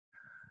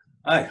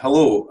Hi,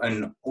 hello,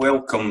 and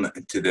welcome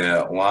to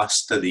the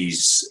last of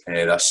these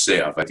this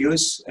set of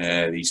videos.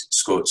 These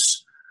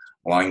Scots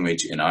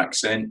language and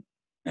accent,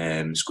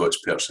 Scots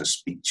Pairts of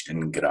speech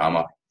and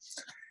grammar.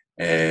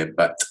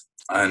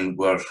 And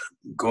we're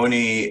going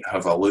to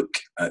have a look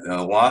at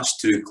the last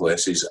two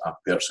classes of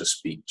Pairts of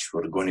speech.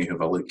 We're going to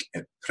have a look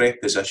at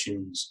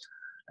prepositions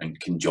and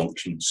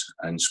conjunctions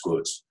in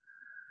Scots.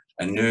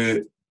 And now,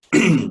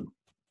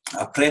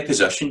 a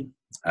preposition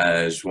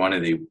is one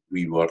of the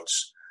wee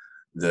words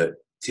that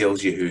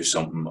tells you how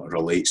something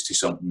relates to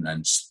something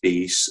in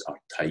space or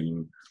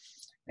time,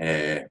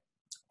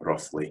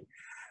 roughly.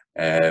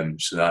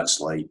 So that's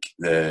like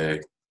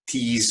the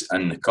tea's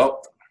in the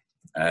cup,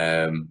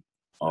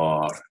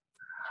 or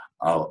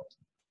I'll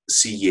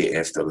see you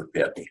after the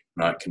party,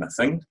 that kind of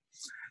thing.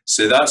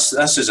 So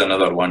this is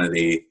another one of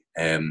the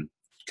kind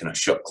of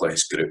short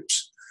class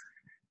groups.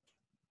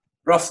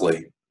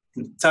 Roughly,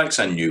 tags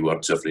in new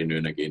words every now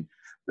and again.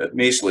 But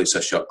mostly it's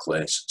a short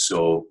class.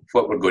 So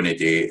what we're going to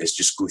do is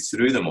just go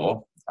through them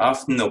all.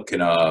 Often they'll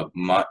kind of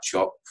match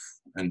up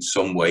in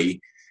some way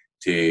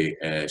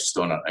to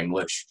standard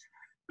English,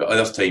 but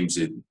other times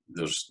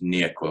there's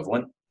no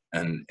equivalent,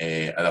 and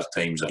other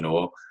times I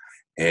know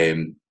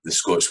the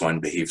Scots one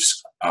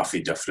behaves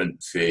awfully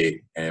different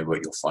from what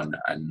you'll find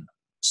in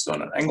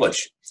standard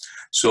English.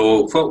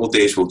 So what we'll do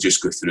is we'll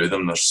just go through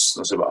them.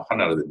 There's about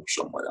 100 of them or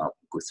something like that.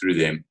 We'll go through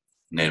them,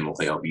 and then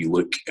we'll have a wee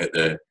look at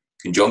the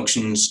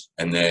conjunctions,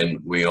 and then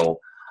we'll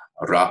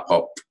wrap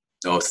up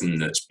everything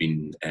that's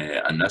been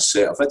in this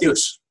set of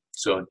videos.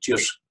 So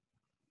cheers,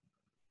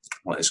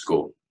 let's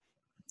go.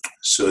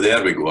 So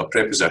there we go, a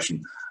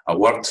preposition, a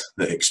word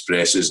that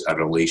expresses a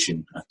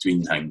relation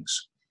between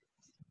things.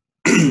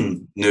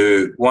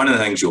 Now, one of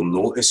the things you'll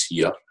notice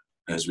here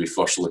as we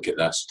first look at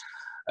this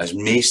is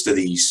most of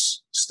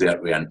these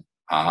start with an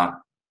a.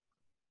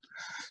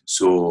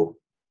 So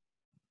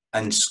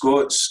in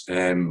Scots,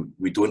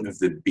 we don't have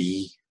the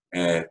b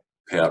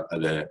part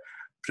of the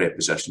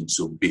preposition,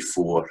 so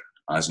before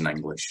as in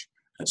English.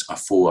 It's a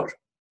for,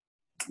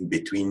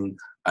 between,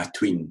 a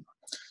tween.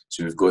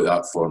 So we've got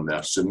that form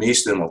there. So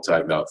most of them will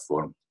take that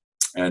form.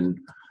 And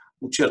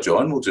we'll charge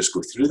on, we'll just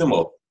go through them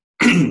all.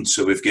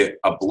 So we've got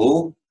a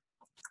blow,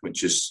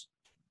 which is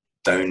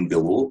down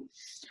below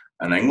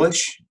in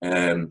English.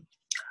 A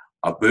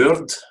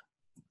bird,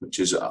 which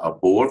is a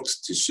board,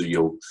 so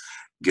you'll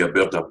get a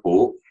bird a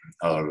boat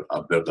or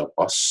a bird a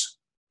bus.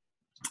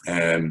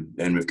 Then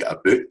we've got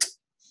a boot,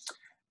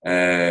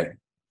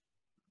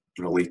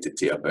 related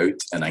to about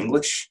in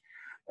English.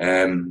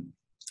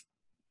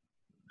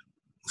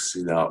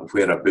 See that,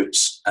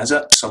 whereabouts is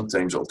it?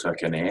 Sometimes it'll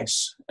take an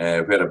S.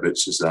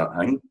 Whereabouts is that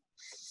thing?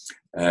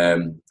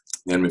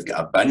 Then we've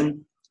got a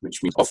bin,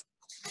 which means off,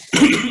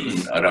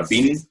 or a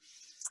bean,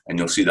 and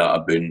you'll see that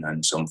a boon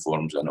in some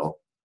forms, I know.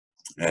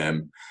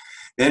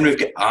 Then we've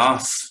got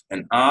aff,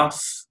 and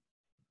aff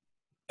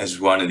is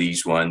one of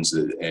these ones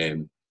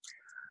that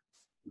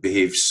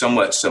behaves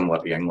somewhat similar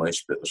to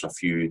English, but there's a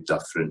few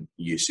different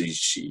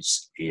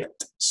usages in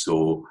it.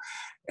 So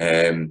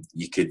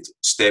you could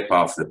step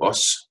off the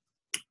bus,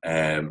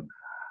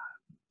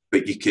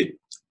 but you could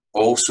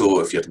also,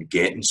 if you're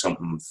getting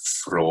something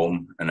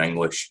from in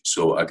English,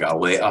 so I got a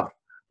letter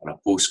or a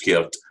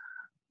postcard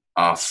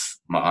off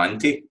my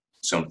auntie,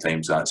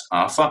 sometimes that's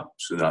affa,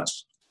 so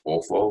that's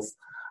off of.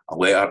 A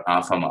letter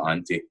affa my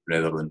auntie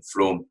rather than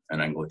from in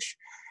English.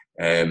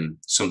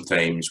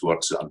 Sometimes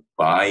words that are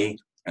by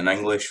in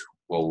English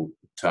will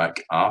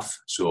take off,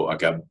 so I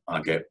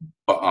get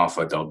butt off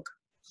a dog,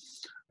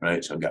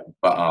 right? So I get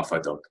butt off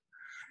a dog.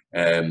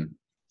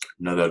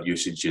 Another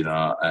usage of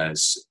that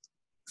is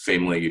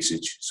family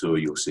usage, so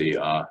you'll say,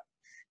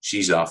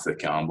 she's off the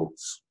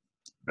Campbells,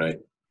 right?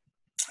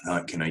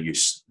 That kind of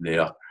use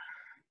there.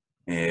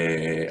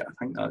 I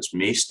think that's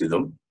most of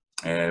them,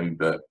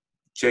 but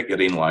check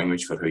your own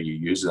language for how you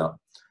use that.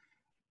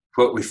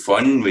 What we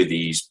find with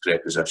these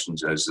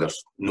prepositions is they're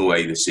no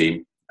way the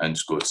same in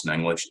Scots and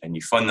English, and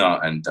you find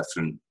that in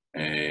different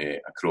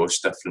across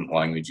different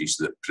languages,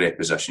 that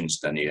prepositions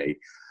don't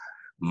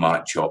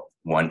match up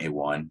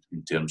one-to-one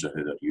in terms of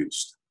how they're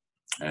used.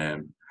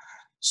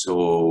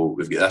 So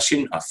we've got this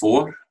one, a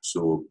for,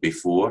 so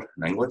before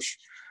in English,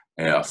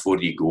 afore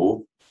you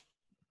go,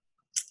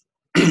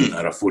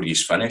 or afore you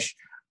finish,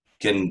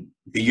 can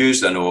be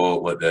used, I know,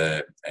 like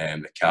the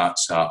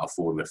cat's hat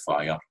afore the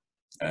fire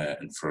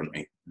in front of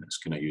me. It's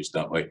kind of used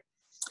that way.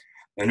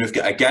 And we've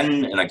got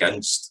again and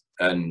against,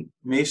 and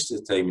most of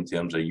the time in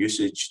terms of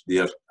usage,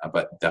 they're a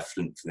bit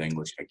different from the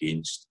English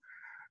against.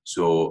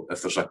 So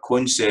if there's a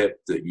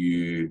concept that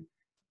you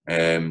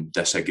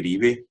disagree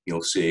with,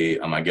 you'll say,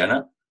 I'm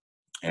against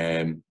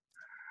it.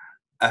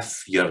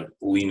 If you're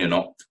leaning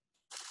up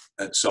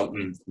at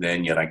something,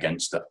 then you're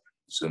against it.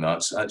 So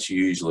that's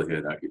usually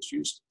how that gets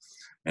used,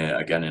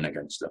 again and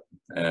against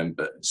it.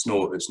 But it's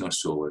not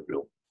so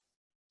liberal.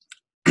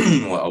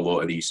 Like a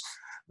lot of these,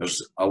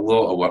 there's a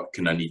lot of work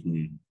kind of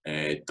needing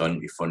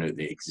done to find out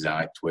the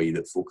exact way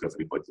that folk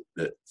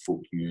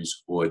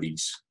use all of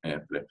these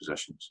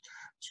prepositions.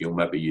 So you'll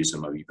maybe use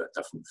them a wee bit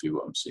different for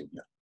what I'm saying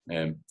here.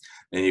 Then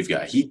you've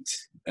got a heat.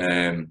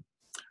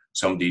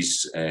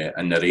 Somebody's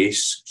in the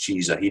race,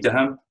 she's ahead of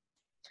him.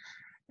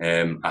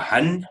 A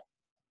hin,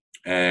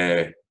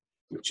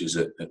 which is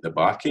at the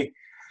backy.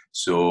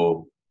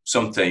 So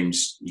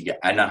sometimes you get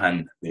in a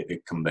hin,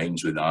 it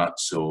combines with that.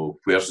 So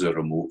where's the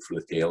remote for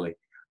the telly?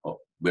 Or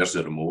where's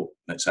the remote?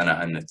 It's in a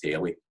hin the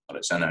telly, or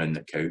it's in a hin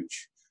the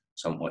couch,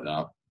 something like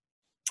that.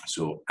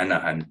 So in a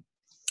hin.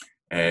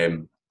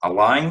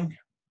 Alang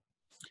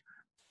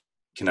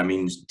kind of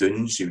means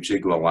dunes. You would say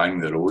go along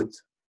the road.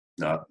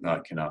 That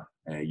kind of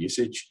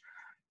usage.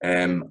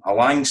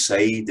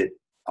 Alongside,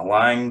 and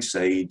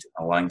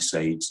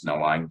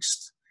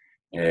alongst.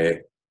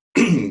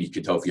 You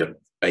could have your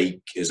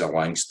bike is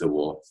alongst the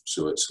wall,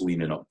 so it's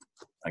leaning up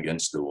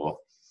against the wall,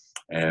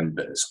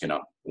 but it's kind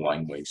of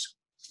langways.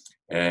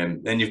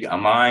 Then you've got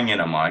among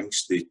and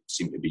amongst. They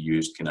seem to be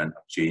used kind of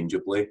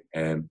interchangeably.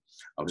 I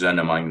was in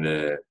among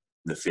the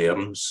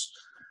ferns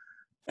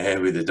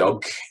with the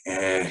dog,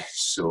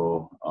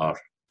 or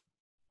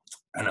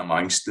in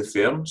amongst the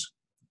ferns.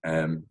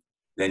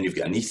 Then you've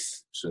got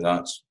aneath, so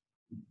that's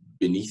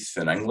beneath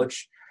in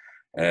English.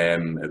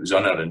 It was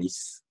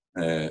underneath,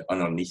 and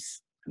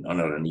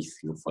underneath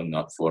you'll find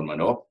that form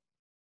and all.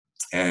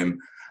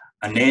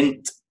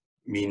 Anent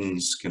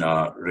means kind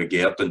of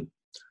regarding.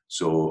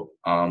 So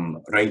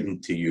I'm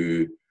writing to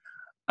you,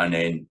 and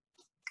then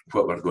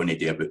what we're going to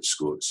do about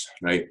Scots,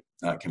 right?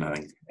 That kind of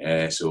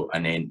thing. So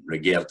anent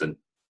regarding.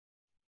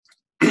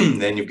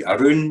 Then you've got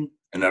around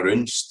and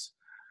aroundst.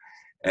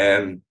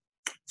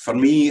 For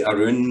me,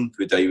 around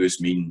would always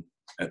mean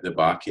at the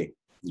backy.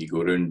 You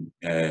go round,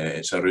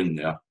 it's around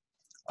there,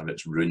 or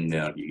it's round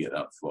there, you get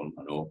that form,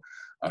 I know.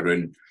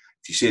 Around.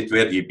 If you said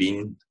where you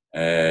been,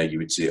 you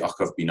would say, oh,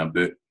 I've been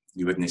about.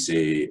 You wouldn't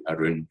say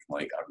around,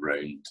 like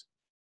around.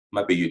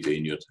 Maybe you do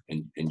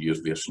in your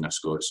version of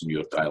Scots, in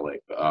your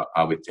dialect, but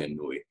I would tend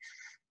no way.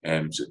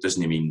 So it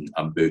doesn't mean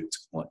about,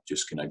 like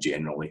just kind of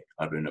generally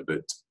around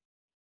about.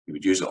 You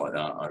would use it like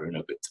that, around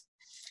about.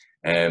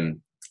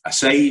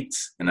 Aside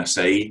and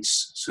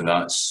asides, so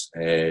that's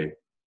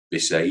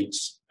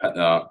besides, at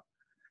that.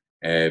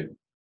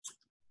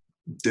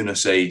 Doing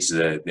asides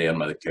the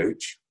arm of the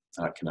couch,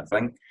 that kind of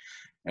thing.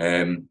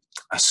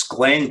 A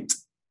sklent,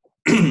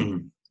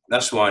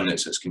 this one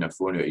it's kind of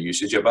phone out of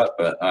usage a bit,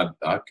 but I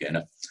kind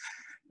of.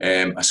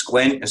 A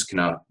sklent is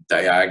kind of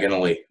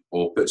diagonally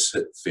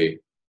opposite for,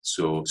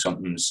 so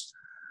something's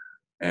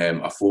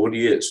afore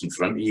you, it's in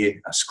front of you.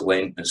 A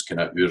sklent is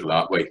kind of oor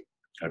that way,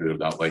 or oor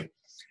that way.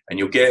 And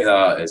you'll get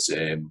that as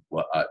an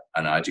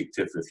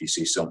adjective if you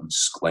say something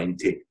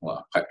sklenty, like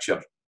a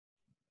picture,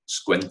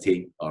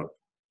 squinty or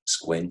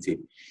sklenty.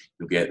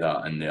 You'll get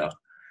that in there.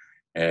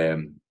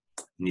 And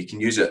you can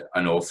use it,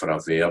 I know, for a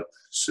verb.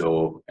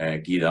 So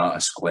give that a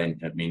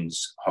sklent, it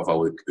means have a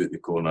look out the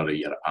corner of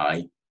your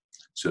eye.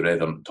 So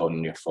rather than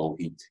turning your full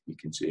head, you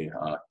can say,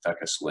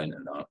 take a slant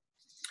at that.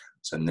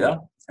 It's in there.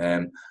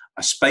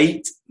 A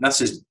spite,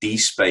 this is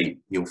despite.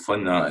 You'll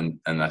find that in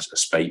this a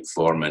spite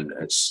form, and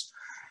it's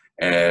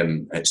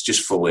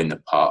just following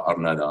the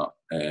pattern of that,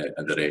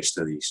 of the rest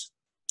of these.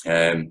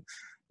 And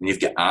you've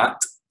got at,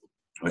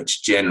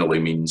 which generally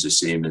means the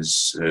same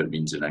as it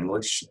means in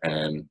English.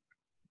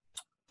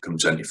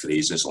 Comes into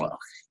phrases like,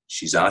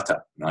 she's at it,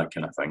 that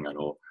kind of thing, I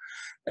know.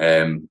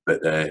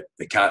 But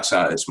the cat's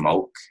at its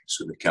milk,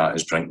 so the cat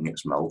is drinking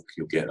its milk.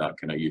 You'll get that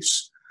kind of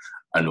use,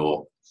 I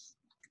know.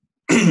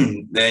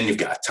 Then you've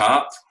got a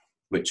tap,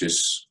 which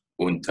is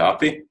on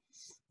tappy.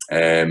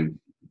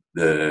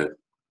 The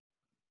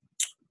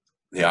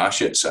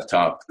ashit's a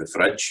tap, the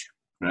fridge,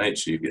 right?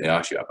 So you've got the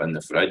ashit up in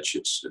the fridge.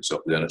 It's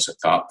up there. It's a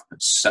tap.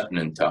 It's sitting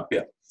in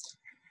tappy.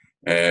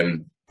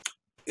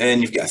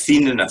 Then you've got a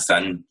thin and a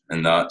thin,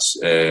 and that's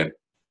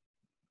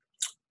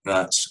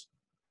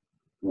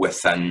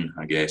within,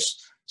 I guess.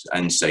 So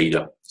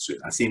insider. So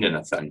a thin and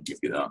a thin,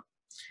 you've got that.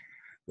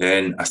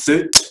 Then a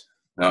thoot,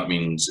 that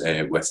means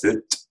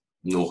without,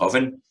 no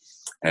having.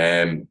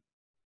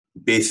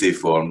 Both the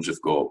forms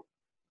have got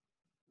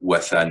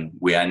within,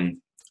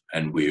 within,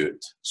 and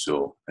without.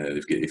 So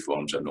they've got the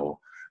forms I know.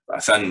 But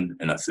a thin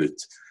and a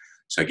thoot.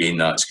 So again,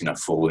 that's kind of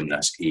following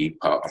this A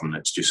pattern.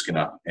 It's just kind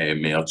of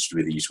merged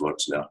with these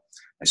words there.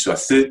 And so a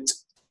thoot,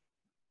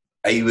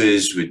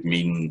 always would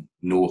mean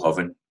no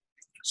having.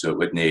 So it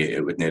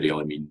wouldn't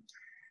really mean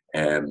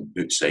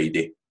outside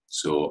it.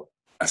 So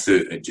a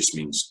thoot, it just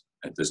means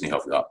it doesn't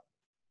have that.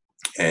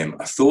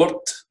 A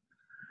thort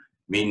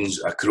means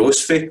a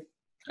crossfit,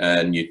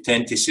 and you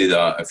tend to say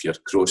that if you're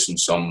crossing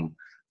some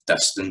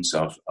distance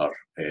or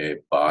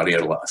barrier,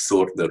 like a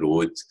thort the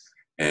road,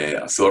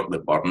 a thort the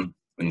burn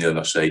on the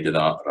other side of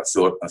that,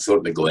 or a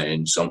thort the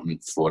glen, something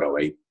far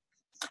away.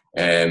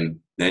 Then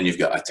you've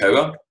got a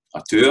tower,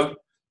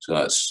 so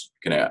that's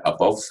kind of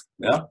above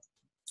there.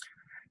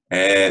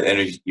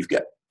 Then you've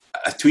got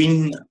a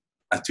tween,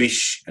 a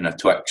twish, and a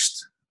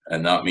twixt,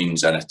 and that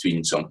means in a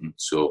tween something.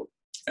 So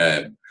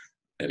there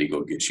you go,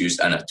 it gets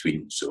used in a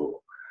tween.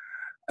 So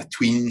a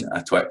tween,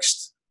 a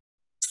twixt,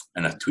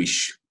 and a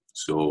twish.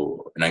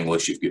 So in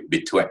English, you've got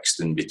betwixt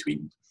and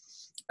between.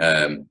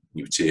 You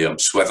would say I'm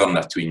swithering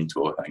a tween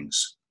two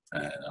things.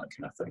 that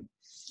kind of thing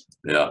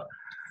there.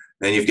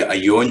 Then you've got a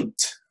yont,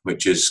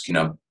 which is kind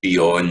of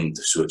beyond,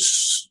 so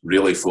it's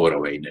really far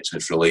away, and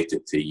it's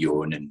related to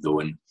yon and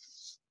don,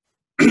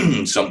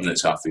 something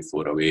that's halfway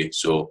far away.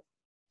 So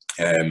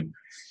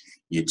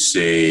you'd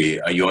say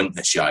a yont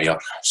the shire,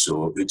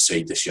 so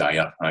outside the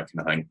shire, that kind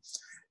of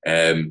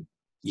thing.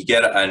 You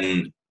get it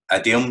in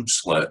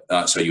idioms, like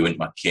that's a yont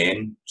my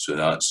ken, so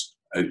that's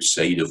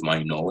outside of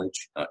my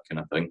knowledge, that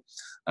kind of thing.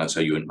 That's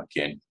a yont my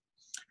ken.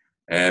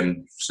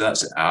 So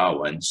that's the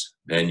ones.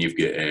 Then you've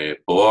got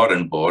bor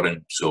and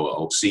boring, so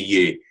I'll see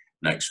you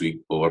next week,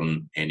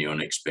 boring any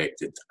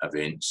unexpected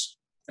events.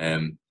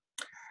 Then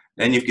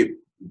you've got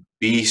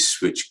bees,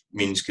 which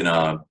means kind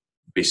of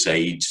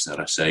besides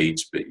or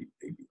asides, but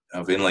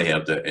I've only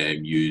heard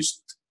it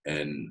used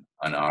in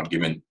an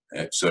argument,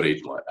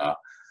 sorry, like a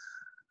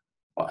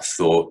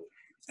thought.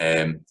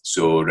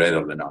 So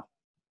rather than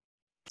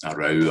a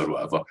row or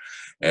whatever,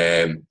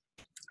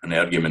 an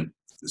argument.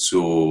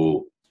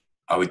 So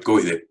I would go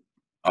to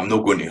I'm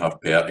not going to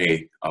have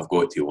party, I've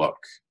got to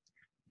work.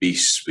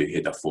 Beast, we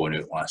had a phone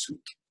out last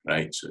week,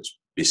 right? So it's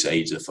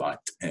besides the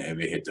fact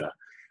we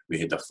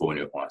had a phone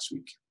out last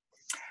week.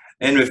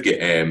 Then we've got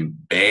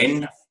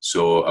Ben,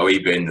 so away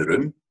Ben the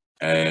room.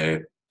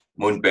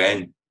 Mon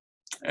Ben.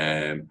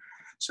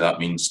 So that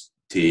means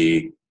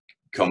to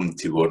come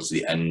towards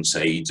the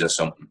insides or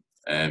something.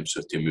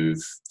 So to move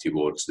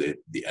towards the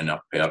inner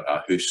part of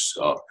a house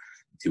or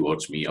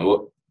towards me.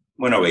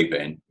 When away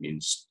Ben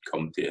means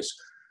come to us.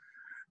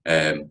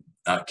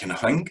 That kind of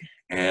thing.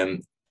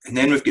 And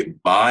then we've got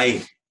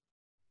by,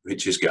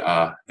 which has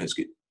got it's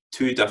got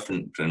two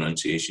different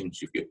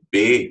pronunciations. You've got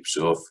bay,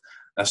 so if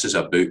this is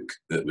a book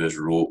that was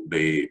wrote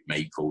by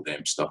Michael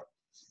Dempster,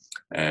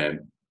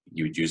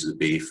 you would use the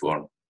bay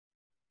form.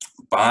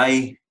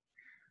 By,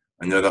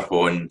 another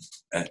one,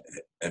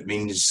 it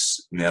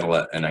means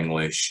merely in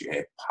English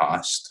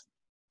past.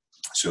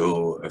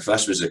 So if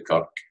this was a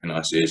kirk and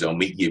I says, I'll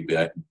meet you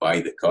by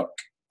the kirk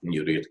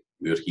and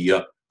we're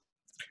here,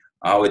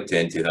 I would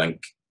tend to think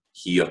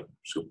here,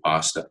 so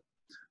past it.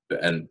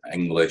 But in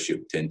English, it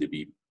would tend to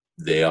be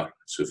there.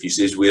 So if he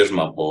says, where's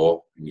my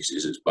ball? And he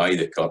says, it's by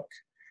the kirk,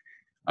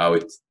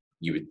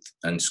 you would,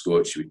 in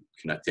Scots, you would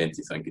kind of tend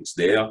to think it's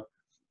there,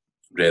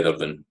 rather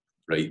than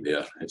right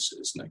there,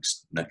 it's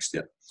next to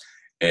it.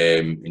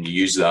 And you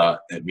use that,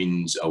 it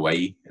means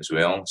away as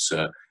well.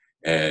 So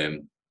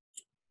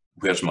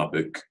where's my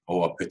book?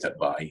 Oh, I put it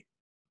by.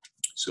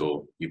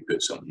 So you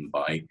put something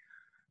by.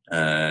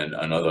 And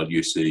another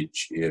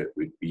usage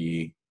would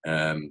be,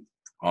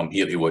 I'm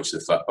here to watch the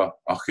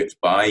football. Ach, it's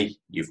by,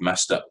 you've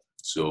missed it.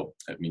 So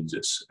it means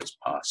it's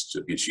past.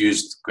 So it's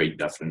used quite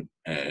different.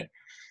 And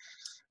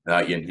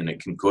it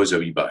can cause a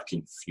wee bit of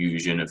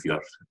confusion if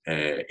you're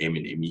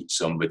aiming to meet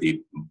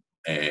somebody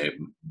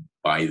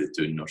by the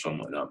tune or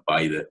something like that,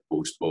 by the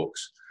post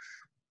box.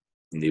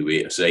 And they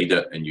wait aside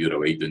it and you're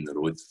away down the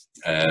road.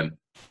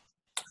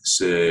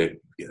 So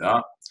get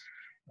that.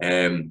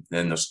 Then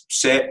there's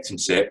sept and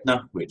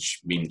sepna,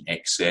 which mean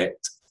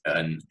accept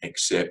and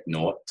accept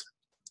not.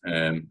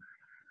 In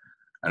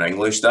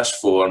English, this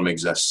form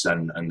exists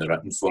in the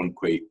written form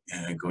quite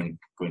going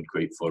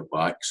quite far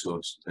back,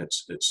 so it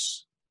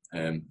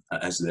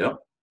is there.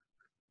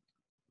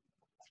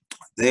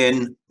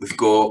 Then we've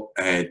got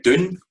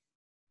doon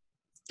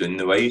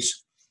the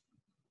ways.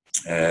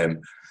 The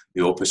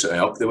opposite of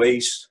up the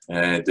ways,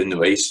 doon the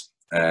ways.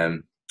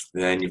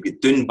 Then you've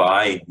got doon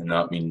by, and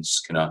that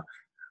means kind of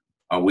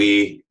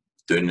away,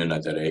 down in a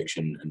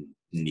direction and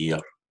near,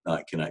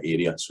 that kind of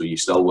area. So you're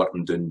still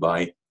working down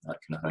by, that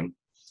kind of thing.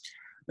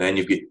 Then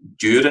you've got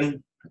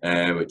during,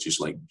 which is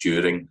like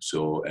during.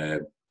 So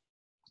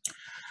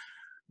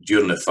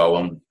during the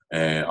film,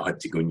 I had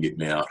to go and get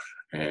my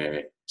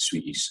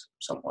sweeties,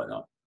 something like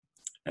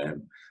that.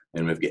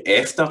 Then we've got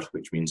after,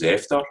 which means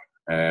after.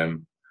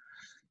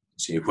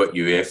 Say what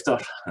you after,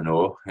 I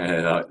know,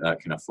 that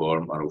kind of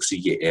form, or I'll see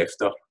you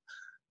after.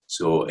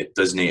 So it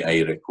doesn't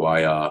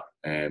require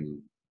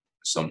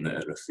something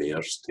that it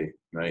refers to,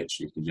 right?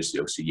 So you can just say,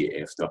 I'll see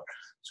you after.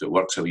 So it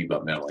works a wee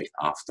bit more like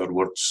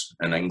afterwards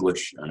in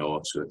English, I know,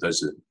 so it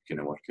does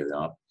kind of work like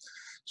that.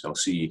 So I'll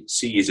see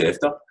you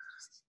after.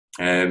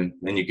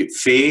 Then you get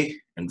fey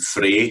and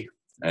fray,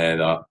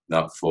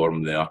 that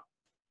form there.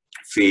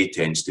 Fey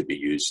tends to be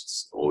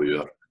used all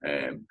year,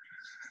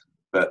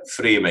 but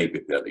fray might be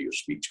part of your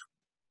speech.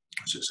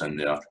 So it's in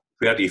there.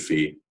 Where do you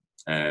fey?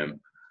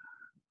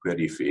 Where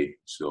do you fey?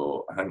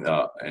 So I think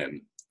that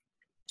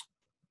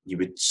you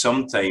would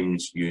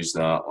sometimes use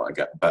that, like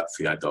a bit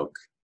for a dog,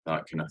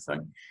 that kind of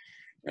thing.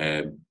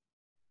 It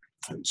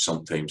would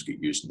sometimes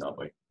get used in that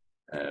way.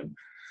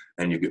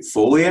 Then you get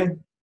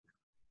foleying.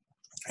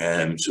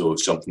 So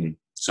something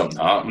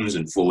happens,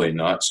 and following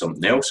that,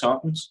 something else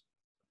happens.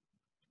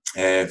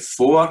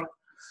 For,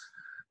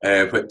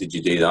 what did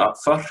you do that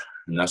for?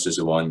 And this is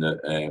the one that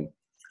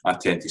I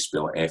tend to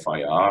spell it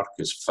FIR,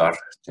 because fir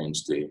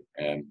tends to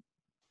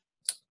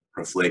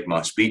reflect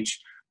my speech,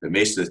 but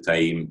most of the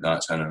time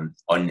that's an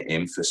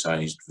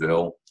unemphasised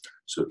vowel,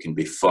 so it can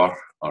be fur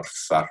or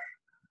fir,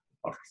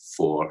 or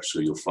for, so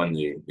you'll find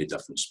the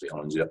different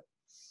spellings there.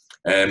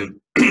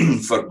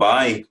 For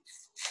by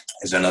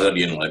is another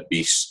unit like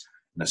base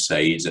and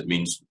asides. It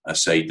means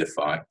aside the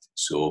fact.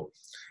 So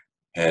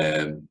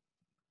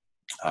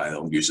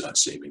I'll use that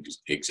same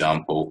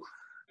example.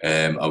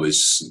 I'm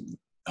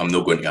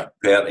not going to a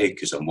party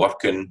because I'm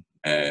working.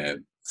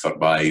 For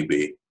by,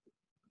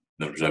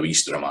 there was a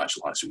Easter match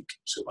last week,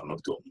 so we're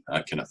not doing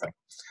that kind of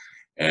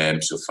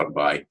thing. So for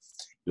by,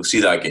 you'll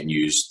see that getting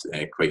used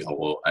quite a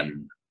lot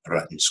in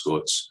written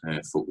Scots.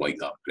 Folk like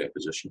that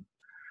preposition.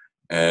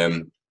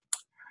 Then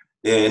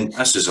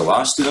this is the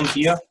last of them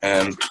here.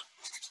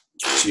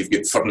 So you've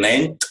got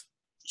fernent,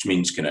 which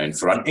means kind of in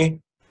front of,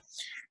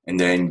 and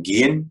then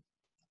gain.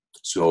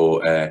 So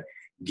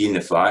gain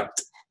the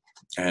fact.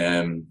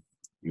 You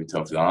would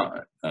have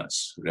that.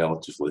 That's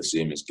relatively the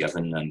same as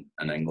given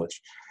in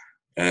English.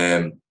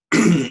 Then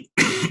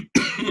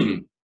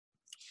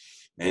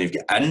you've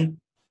got in,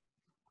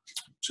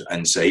 so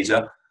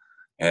insider.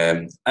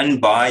 In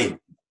by,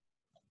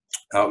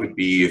 that would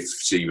be if,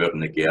 say, you were in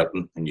the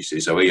garden and you say,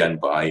 so away in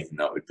by, and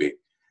that would be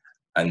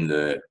in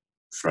the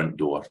front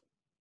door.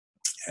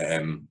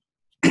 In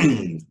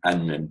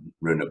and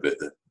round about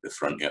the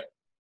front here.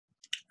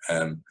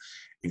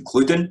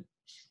 Including,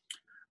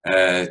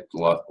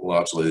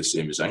 largely the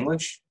same as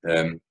English.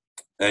 Then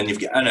you've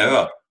got an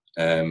hour,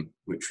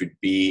 which would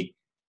be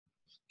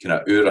kind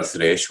of hour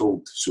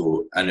threshold,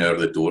 so an hour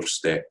the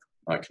doorstep,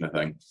 that kind of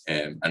thing.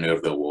 An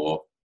hour the law,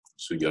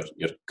 so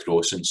you're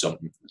crossing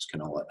something. It's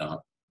kind of like that.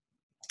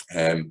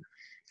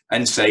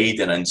 Inside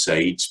and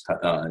insides,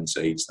 put that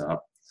insides that.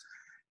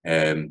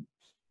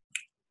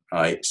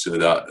 Right, so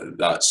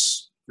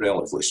that's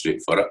relatively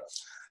straightforward.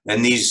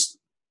 Then these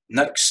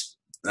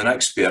the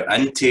next pair,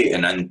 inte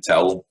and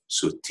until.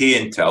 So te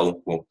and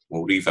till,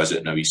 we'll revisit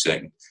in a wee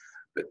second.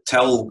 But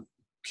till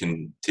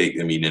can take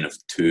the meaning of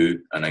to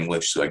in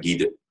English, so I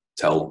gied it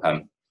till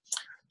him.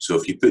 So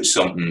if you put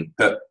something,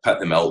 put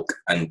the milk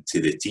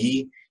into the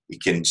tea, you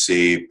can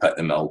say put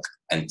the milk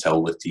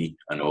until the tea,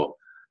 I know.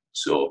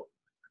 So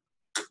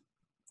it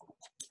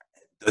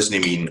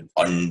doesn't mean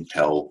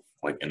until,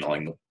 like in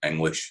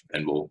English,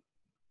 and we'll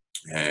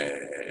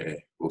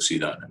see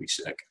that in a wee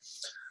sec.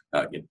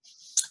 Again.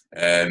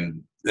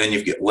 Then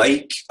you've got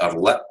like or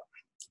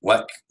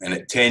lick, and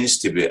it tends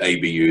to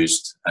be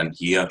used in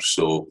here.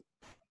 So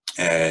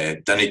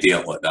dinna do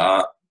it like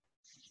that,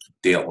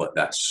 do it like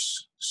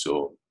this.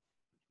 So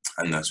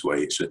in this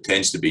way, so it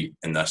tends to be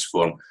in this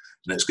form,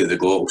 and it's got the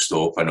glottal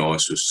stop. I know,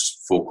 so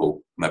folk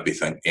will maybe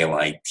think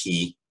lit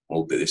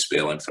will be the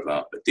spelling for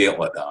that, but do it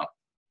like that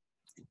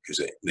because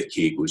the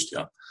K goes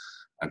to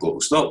a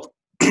glottal stop.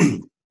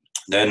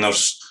 Then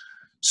there's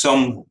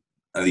some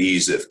of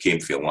these that came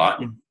from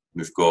Latin.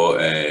 We've got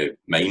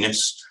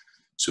minus,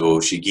 so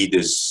she gied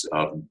us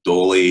our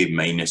dolly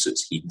minus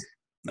its heat,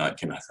 that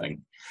kind of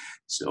thing.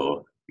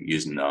 So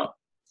using that.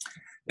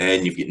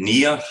 Then you've got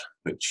near,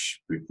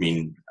 which would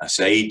mean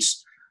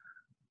asides.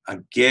 I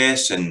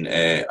guess in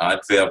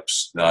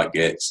adverbs that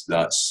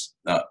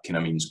kind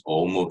of means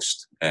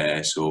almost.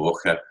 So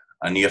okay,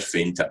 a near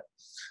fainter,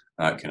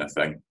 that kind of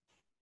thing.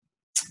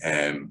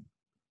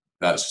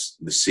 That's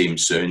the same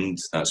sound.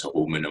 That's a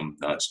homonym.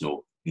 That's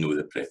no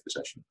the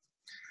preposition.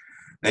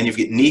 Then you've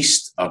got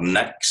next or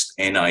next,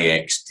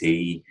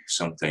 N-I-X-T.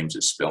 Sometimes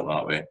it's spelled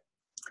that way.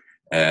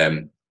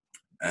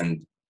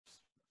 And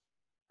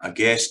I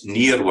guess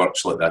near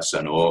works like this,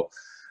 I know.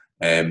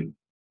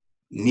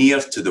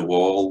 Near to the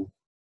wall,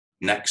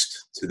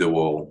 next to the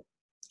wall.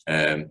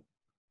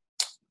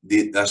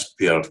 This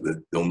pair,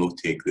 they'll not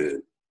take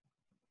the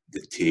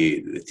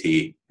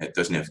T. It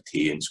doesn't have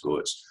T in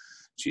Scots.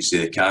 So you say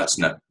the cat's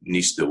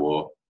next to the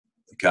wall,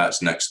 the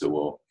cat's next to the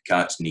wall, the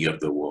cat's near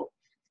the wall.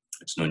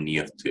 It's not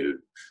near to,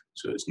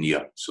 so it's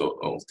near. So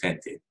it'll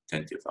tend to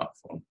have that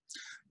form.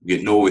 You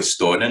get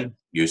notwithstanding,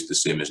 used the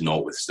same as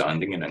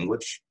notwithstanding in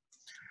English.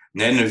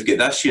 And then we've got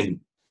this one,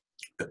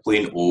 the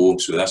plain O,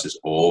 so this is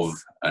of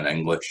in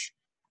English.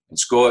 In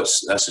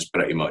Scots, this is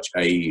pretty much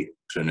I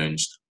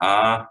pronounced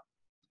a,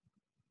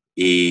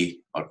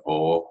 or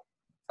o,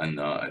 and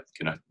that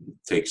kind of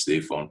takes the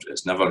form.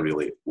 It's never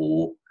really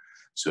O.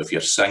 So if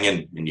you're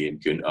singing and you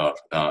encounter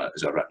that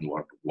as a written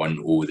word, one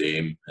o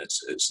them,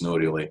 it's not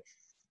really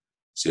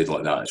said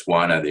like that. It's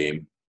one of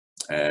them,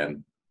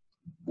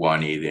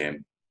 one of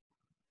them,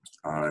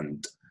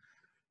 and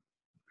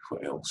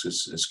what else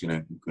is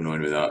going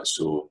on with that?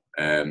 So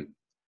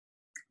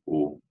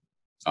oh,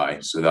 aye.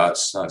 So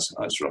that's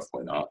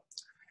roughly that.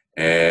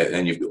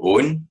 Then you've got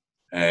own.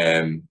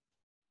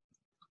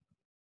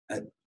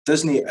 It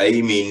doesn't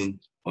I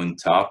mean on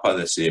top of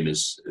the same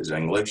as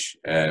English.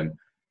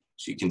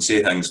 So you can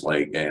say things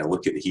like,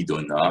 look at the heat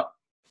on that,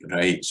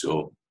 right?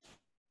 So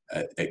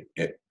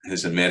it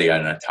has a very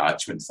an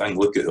attachment thing.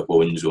 Look at the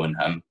horns on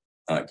him,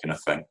 that kind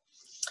of thing.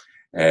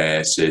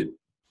 So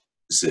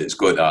it's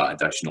got that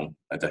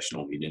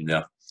additional meaning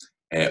there.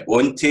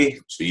 Onte,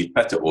 so you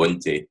put it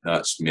onte,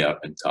 that's more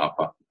in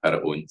tapa, put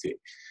it onte.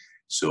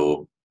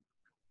 So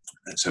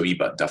it's a wee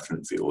bit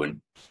different for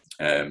on.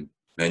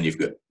 Then you've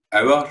got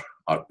hour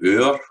or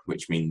hour,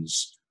 which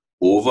means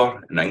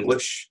over in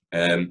English.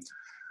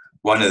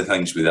 One of the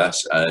things with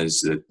this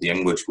is that the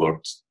English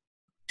word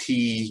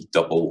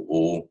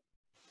T-double-O,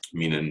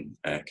 meaning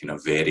kind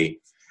of very.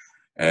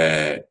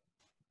 In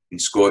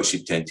Scots,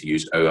 you tend to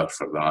use hour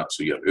for that,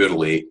 so you're hour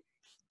late,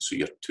 so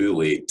you're too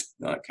late,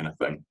 that kind of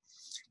thing.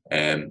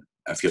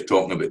 If you're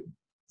talking about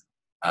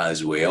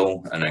as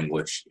well in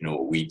English, you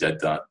know, we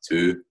did that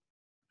too,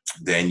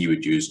 then you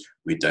would use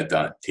we did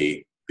that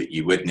too, but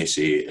you wouldn't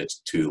say it's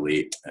too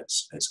late,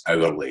 it's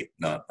hour late,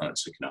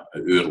 that's a kind of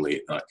hour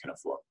late, that kind of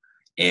word.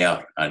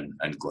 Air in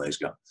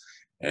Glasgow.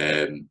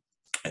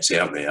 It's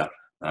air there,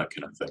 that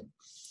kind of thing.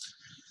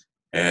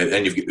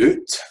 Then you've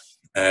got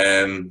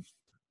out,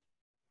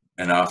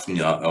 and often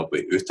that'll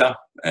be outa,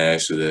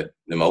 so the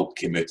milk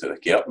came out of the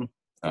curtain,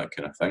 that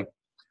kind of thing.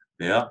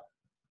 Yeah.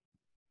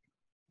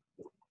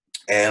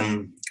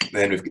 Then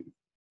we've got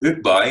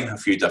out by, a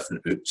few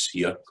different outs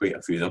here, quite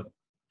a few of them.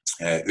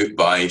 Out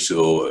by,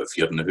 so if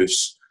you're in the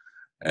house,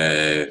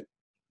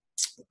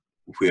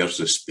 where's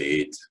the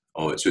spade?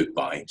 Oh, it's out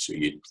by, so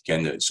you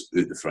kind of, it's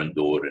out the front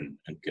door and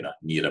kind of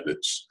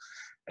nearabouts.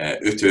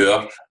 Out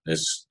over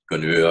is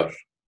going over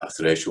a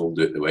threshold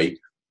out the way.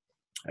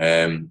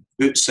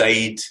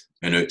 Outside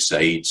and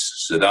outsides,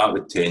 so that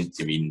would tend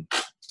to mean,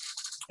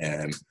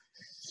 rather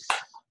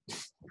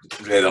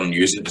than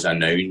using it as a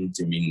noun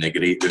to mean the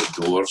great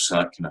outdoors,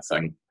 that kind of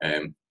thing,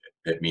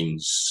 it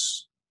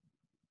means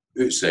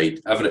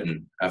outside,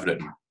 everything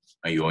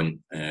beyond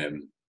a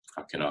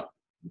kind of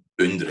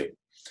boundary.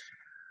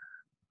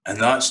 And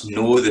that's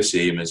no the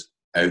same as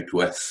out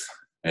with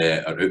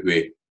or out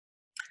with.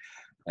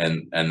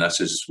 And this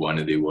is one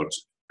of the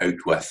words,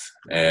 out with,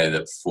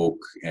 that folk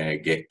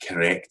get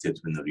corrected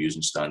when they're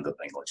using standard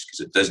English, because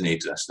it doesn't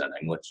exist in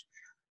English.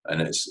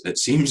 And it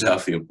seems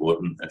awfully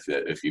important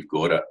if you've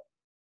got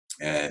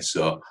it.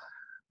 So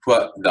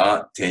what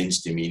that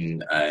tends to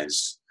mean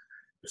is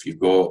if you've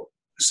got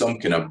some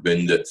kind of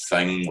bounded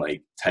thing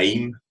like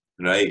time,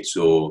 right?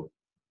 So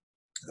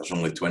there's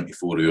only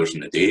 24 hours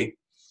in a day,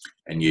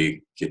 and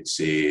you could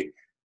say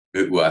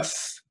out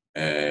with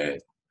 10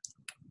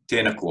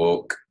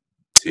 o'clock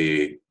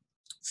to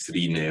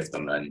 3 in the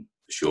afternoon,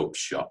 the shop's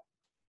shut.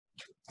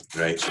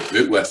 Right, so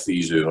out with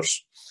these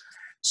hours.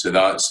 So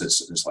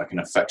it's like in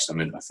a fixed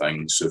amount of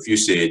things. So if you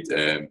said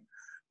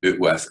out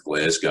with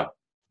Glasgow,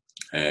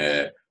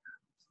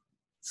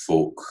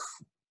 folk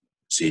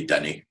say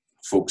Dinny,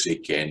 folk say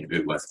Ken,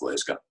 out with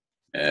Glasgow.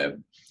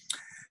 And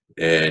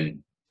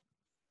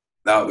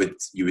that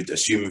you would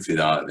assume for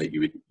that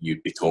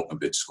you'd be talking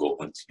about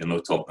Scotland. You're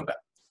not talking about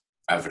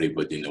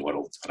everybody in the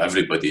world or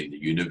everybody in the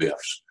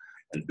universe.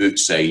 And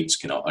outside's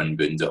kind of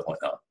unbound it like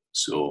that.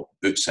 So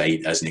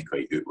outside isn't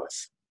quite out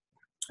with.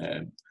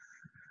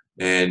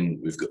 Then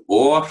we've got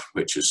or,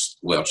 which is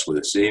largely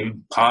the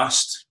same.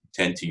 Past,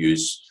 tend to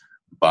use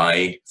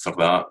by for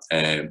that.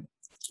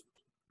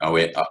 I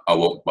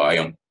walked by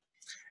him.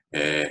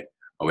 I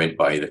went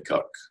by the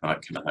kirk,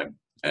 that kind of thing.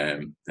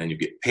 Then you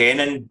get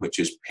penning, which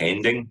is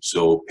pending.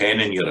 So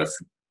penning,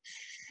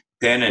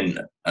 penning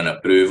an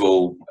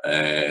approval.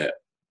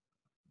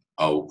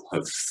 I'll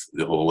have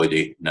the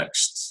holiday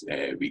next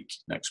week,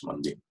 next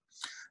Monday.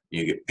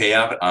 You get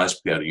pair,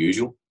 as per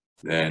usual.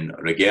 Then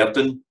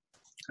regarding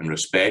and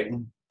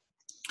respecting,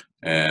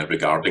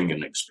 regarding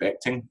and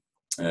expecting.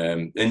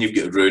 Then you've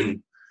got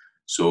round,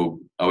 so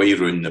away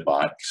round the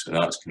back. So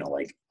that's kind of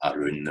like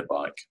around the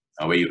back,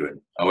 away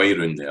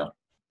round there.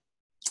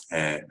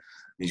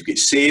 You've got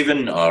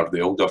saving, or the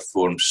older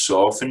form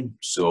soften.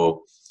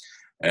 So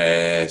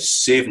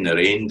saving the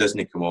rain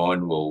doesn't come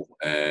on, we'll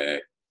go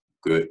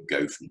out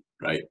goufing,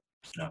 right?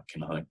 That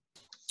kind of thing.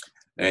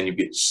 Then you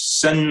get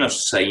sin or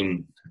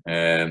sign.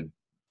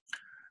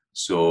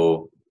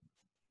 So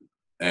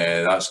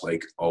that's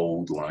like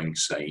old lang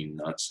syne.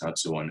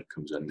 That's the one that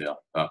comes in there.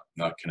 That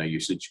kind of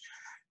usage.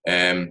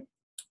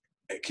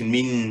 It can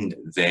mean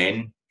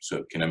then, so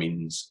it kind of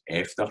means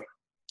after.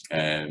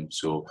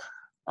 So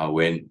I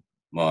went,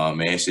 my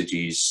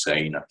messages,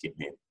 sign, I keep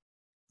me,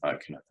 that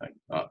kind of thing.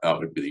 That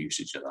would be the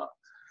usage of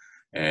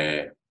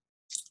that.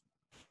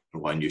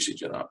 One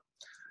usage of that.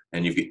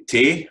 And you've got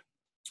tay,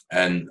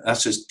 and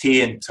this is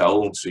tay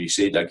until. So you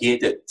said I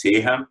gave it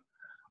to him.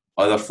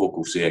 Other folk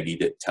will say I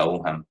gave it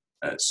till him.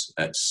 They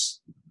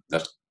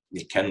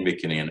can be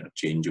kind of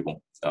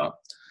interchangeable. That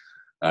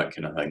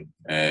kind of thing.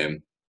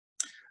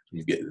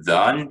 You've got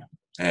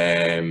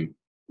than,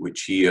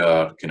 which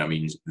here kind of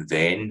means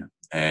then.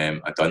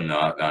 I done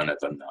that, then I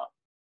done that.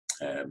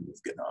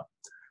 We've got that.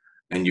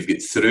 Then you've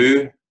got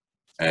through.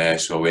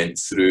 So I went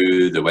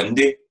through the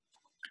window.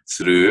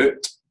 Through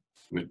it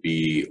would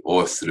be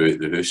all throughout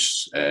the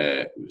house.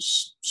 It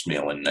was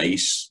smelling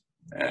nice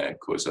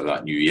because of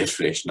that new air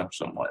freshener,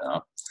 something like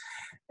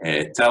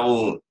that.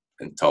 Till,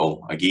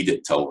 until, I gave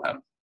it till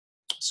him.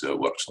 So it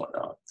works like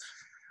that.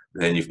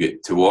 Then you've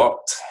got toward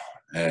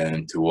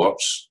and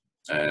towards.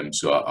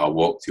 So I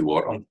walked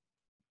toward him.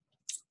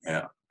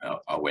 Yeah,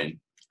 I went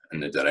in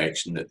the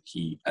direction that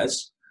he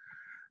is.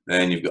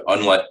 Then you've got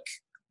unlike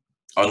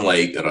or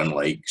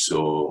unlike.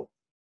 So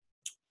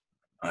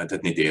I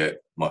didn't do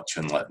it much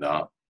unlike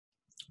that.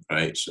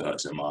 right? So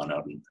that's the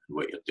manner and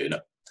what you're doing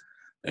it.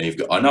 Then you've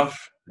got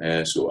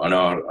under, so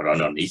under or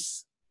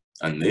underneath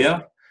and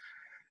there.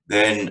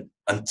 Then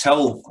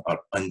until or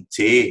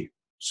until.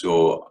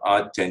 So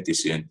I tend to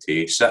say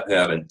until, sit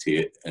there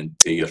until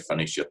you're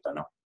finished your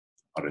dinner,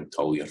 or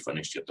until you're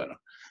finished your dinner.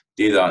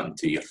 Do that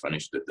until you're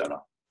finished the dinner.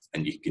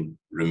 And you can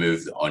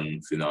remove the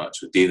un from that.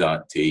 So do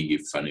that until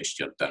you've finished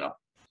your dinner.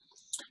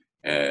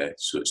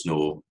 So it's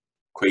no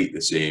quite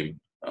the same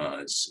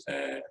as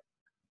the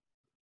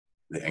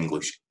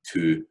English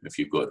to, if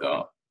you've got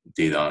that.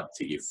 Do that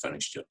till you've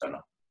finished your dinner.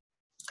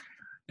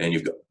 Then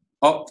you've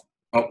got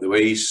up the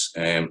ways,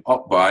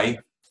 up by.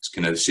 It's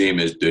kind of the same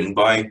as down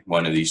by.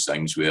 One of these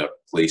things where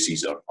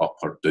places are up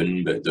or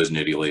down, but it doesn't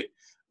really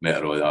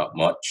matter all that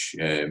much.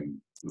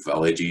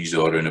 Villages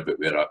or around about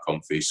where I come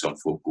from, some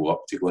folk go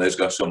up to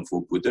Glasgow, some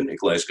folk go down to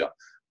Glasgow.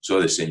 It's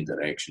all the same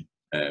direction.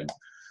 Do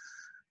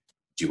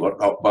you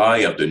work up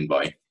by or down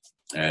by?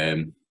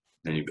 Then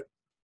you've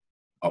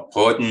got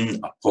upon,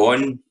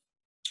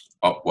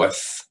 up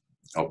with,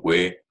 up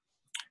way.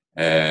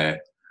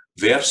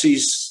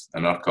 Versus,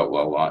 and a couple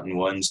of Latin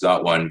ones.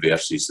 That one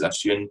versus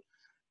this one.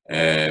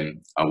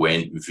 I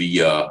went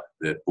via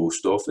the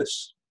post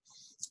office.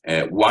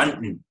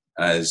 Wanting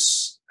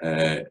as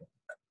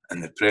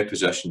and the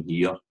preposition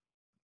here,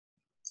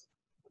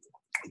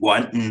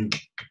 wanting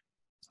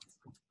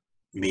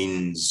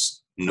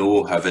means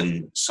no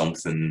having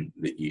something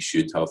that you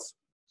should have.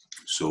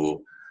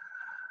 So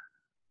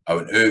I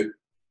went out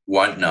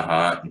wanting a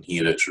hat and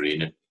here it's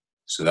raining.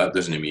 So that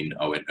doesn't mean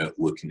I went out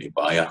looking to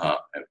buy a hat.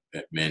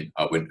 It meant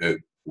I went out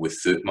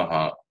without my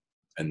hat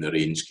and the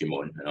rains came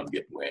on and I'm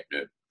getting wet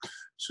now.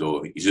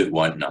 So he's out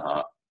wanting a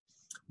hat.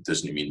 It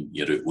doesn't mean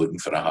you're out looking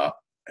for a hat.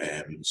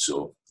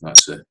 So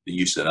that's the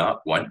use of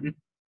that, wanting.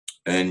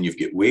 And you've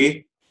got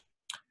way.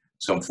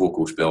 Some folk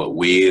will spell it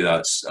way,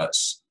 that's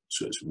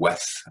so it's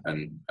with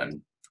and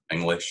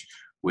English,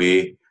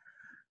 way.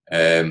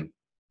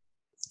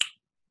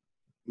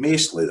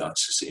 Mostly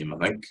that's the same, I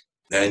think.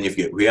 Then you've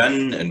got way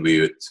in and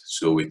way out.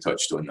 So we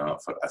touched on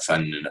that for a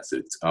thin and a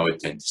thoot. I would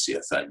tend to say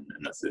a thin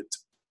and a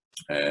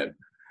thoot.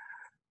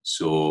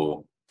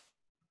 So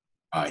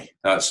aye,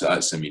 that's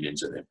the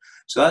meanings of them.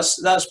 So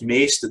that's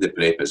most of the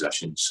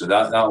prepositions. So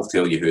that'll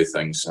tell you how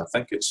things. I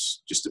think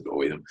it's just about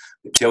all of them.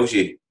 It tells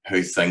you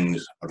how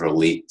things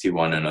relate to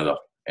one another.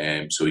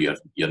 So your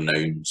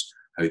nouns,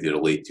 how they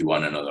relate to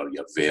one another.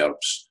 Your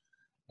verbs,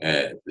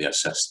 they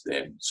assist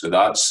them. So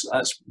that's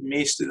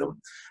most of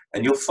them.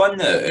 And you'll find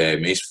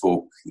that most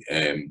folk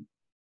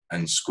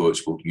and Scots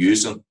folk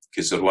use them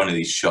because they're one of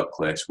these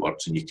shirtless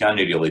words, and you can't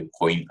really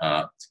point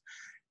at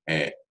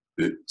out.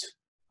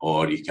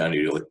 Or you can't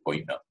really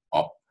point it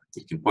up.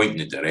 You can point in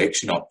the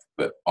direction up,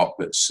 but up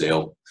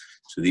itself.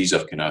 So these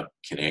are kind of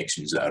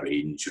connections that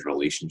arrange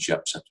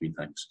relationships between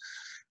things.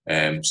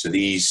 So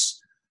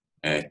these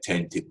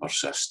tend to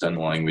persist in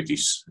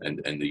languages and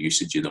the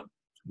usage of them.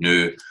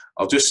 Now,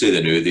 I'll just say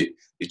the now,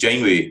 they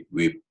join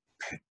with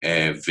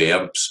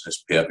verbs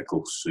as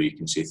particles. So you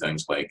can say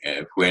things like,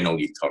 when will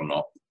you turn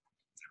up?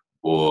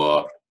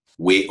 Or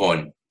wait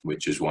on,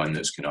 which is one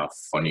that's kind of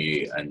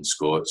funny in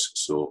Scots.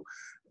 So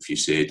if you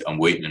said, I'm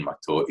waiting in my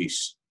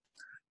totties,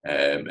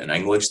 in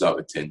English, that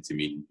would tend to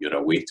mean you're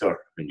a waiter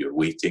and you're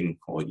waiting,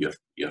 or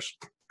you're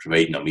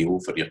providing a meal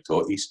for your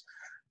totties.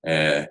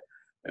 It'd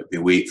be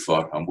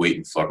I'm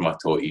waiting for my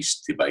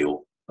totties to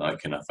boil,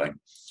 that kind of thing.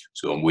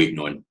 So I'm waiting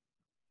on.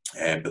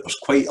 But there's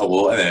quite a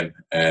lot of them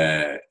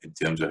in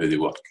terms of how they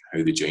work,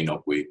 how they join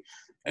up with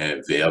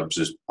verbs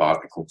as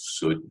particles.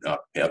 So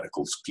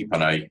particles, keep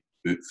an eye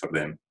out for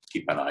them.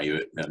 Keep an eye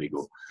out, there we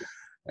go.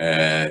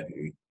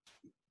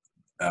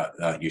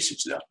 That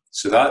usage there.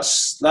 So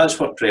that's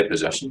for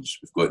prepositions.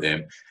 We've got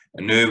them.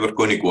 And now we're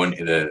going to go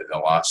into the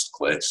last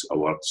class of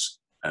words,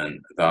 and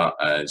that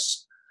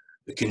is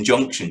the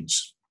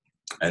conjunctions.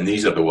 And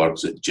these are the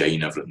words that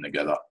join everything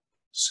together.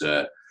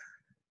 So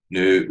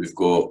now we've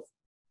got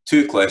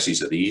two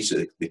classes of these.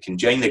 They can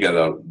join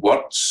together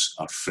words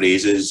or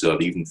phrases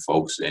or even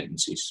full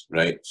sentences,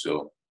 right?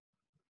 So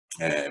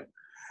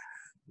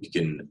you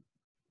can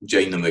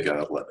join them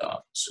together like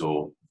that.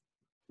 So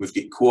we've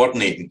got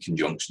coordinating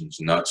conjunctions,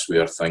 and that's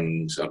where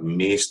things are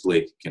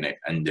mostly kind of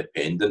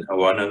independent of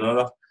one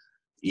another,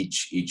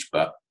 each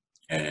bit.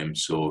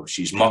 So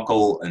she's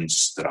muckle and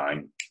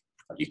strang.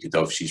 You could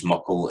have she's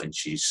muckle and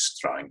she's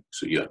strang.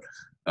 So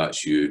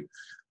that's you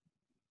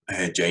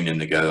joining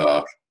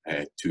together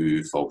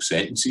two full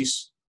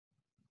sentences.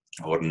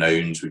 Or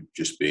nouns would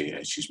just be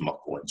she's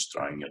muckle and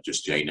strang. You're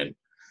just joining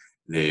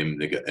them,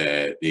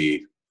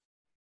 the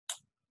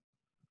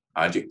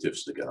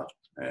adjectives together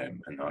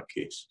in that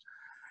case.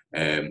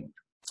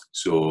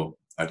 So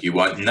are you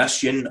wanting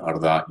this yin or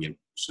that yin?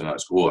 So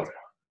that's or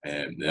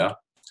there.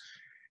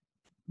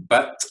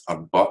 Bit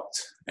or but.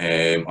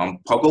 I'm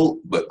puggle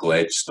but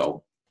glad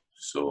still.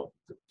 So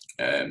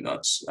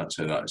that's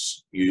how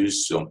that's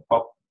used. So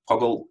I'm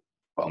puggle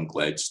but I'm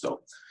glad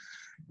still.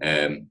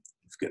 We've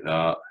got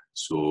that.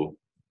 So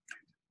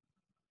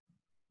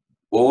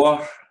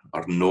or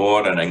or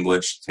nor in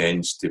English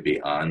tends to be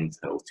and.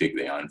 It'll take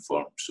the and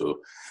form. So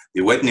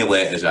they wouldn't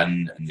let us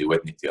in and they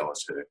wouldn't tell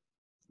us how,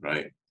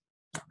 right?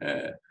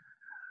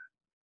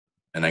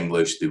 In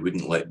English, they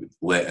wouldn't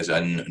let us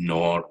in,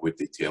 nor would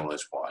they tell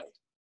us why,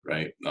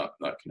 right? That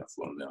kind of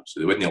form there. So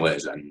they wouldn't let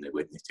us in, they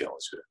wouldn't tell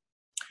us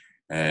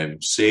how.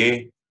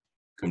 Say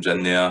comes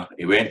in there.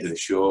 He went to the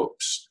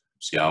shops.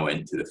 Say I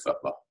went to the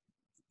fiddler,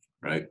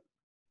 right?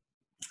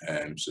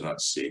 So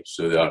that's say.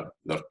 So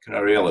they're kind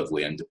of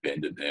relatively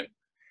independent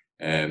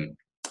then.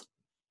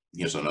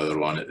 Here's another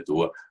one at the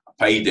door. I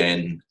paid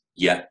in,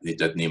 yet they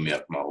didn't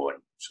make my own.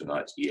 So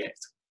that's yet.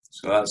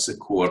 So that's the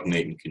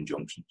coordinating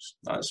conjunctions.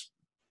 That's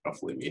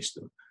roughly most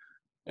of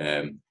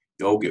them.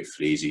 You all get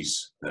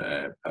phrases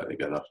that put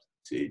together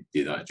to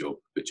do that job,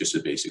 but just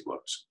the basic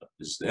works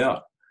is there.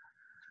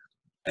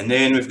 And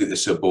then we've got the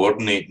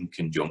subordinating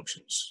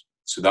conjunctions.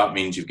 So that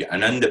means you've got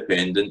an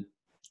independent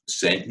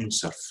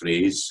sentence or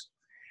phrase,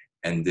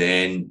 and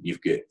then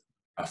you've got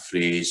a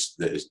phrase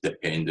that is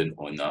dependent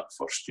on that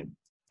first one.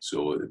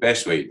 So the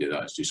best way to do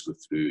that is just go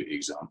through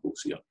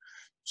examples here.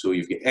 So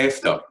you've got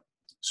after.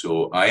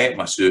 So I ate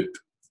my soup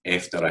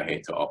after I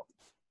het it up.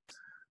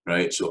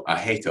 Right, so I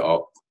het it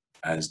up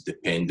as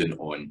dependent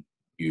on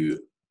you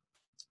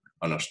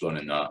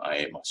understanding that I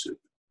ate my soup.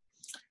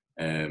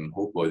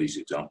 Hope all these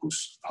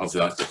examples have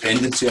that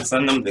dependency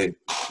within them.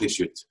 They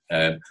should.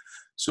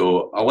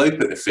 So I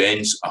leapt at the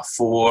fence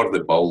afore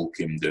the ball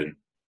came down,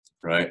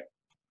 right?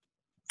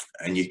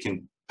 And you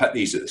can put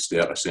these at the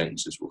start of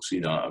sentences. We'll see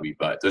that a wee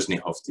bit. It doesn't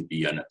have to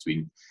be in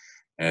between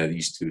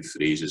these two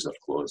phrases or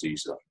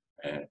clauses or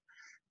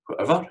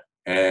whatever.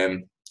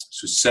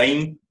 So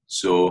sign.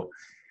 So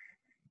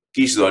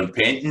geese on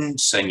painting,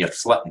 sin you're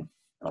flitting,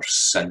 or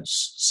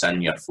since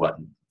sin you're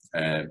flitting.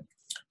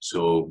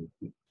 So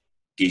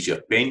geese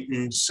you're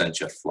painting, since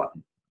you're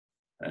flitting.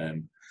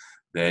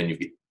 Then you've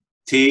got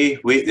tay,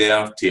 wait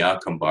there, tay I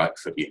come back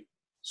for you.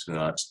 So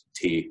that's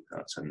tay,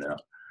 that's in there.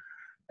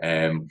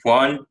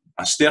 When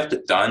I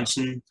started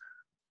dancing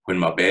when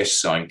my best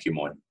song came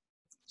on.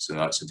 So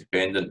that's a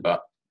dependent bit.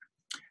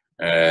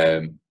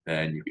 Then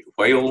you've got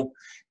while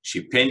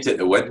she painted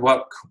the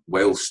woodwork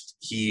whilst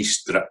he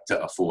stripped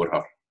it afore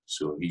her.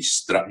 So he's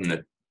stripping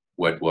the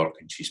woodwork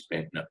and she's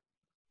painting it.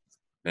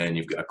 Then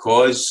you've got a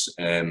cause.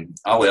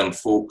 I learned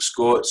folk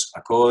Scots,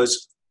 a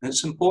cause.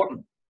 It's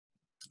important,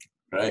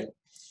 right?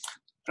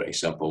 Pretty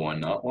simple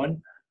one, that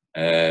one.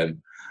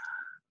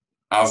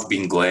 I've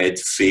been glad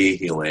Faye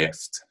he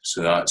left.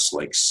 So that's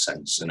like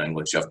since in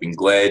English. I've been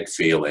glad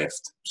Faye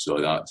left. So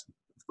that's,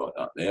 we've got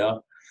that there.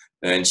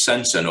 Then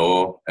since and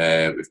all,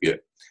 we've got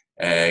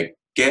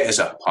get us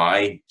a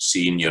pie,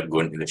 seeing you're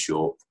going to the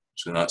shop.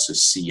 So that's a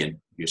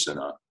seeing, using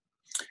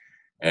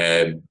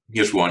that.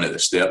 Here's one at the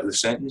start of the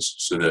sentence.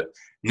 So that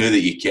now that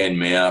you ken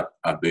more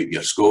about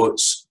your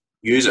Scots,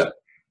 use it.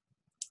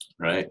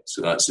 Right?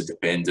 So that's the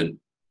dependent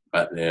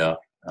bit there.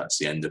 That's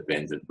the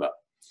independent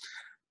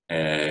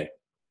bit.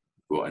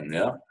 Go in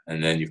there.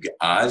 And then you've got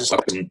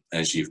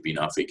as you've been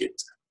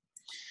affigate.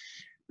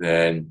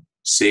 Then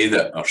say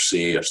that or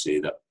say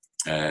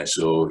that.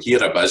 So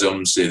here a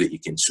bism, say that you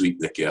can sweep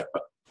the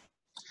carpet.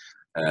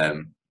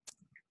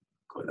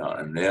 Got that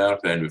in there.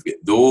 Then we've got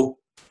though,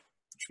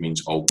 which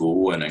means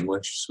although in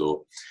English.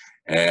 So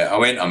I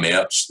went a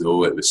merch,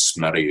 though it was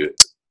smirry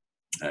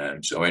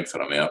out. So I went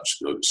for a merch,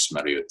 though it was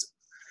smirry out.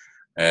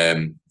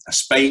 A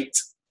spite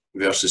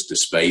versus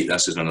despite.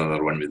 This is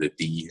another one with the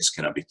D has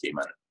kind of became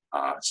an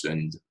A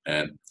sound.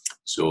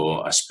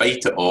 So I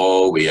spite it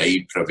all, we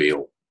I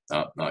prevail.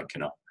 That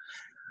kind of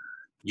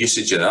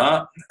usage of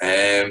that.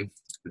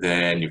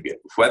 Then you've got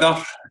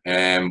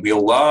whether.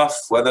 We'll laugh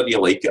whether you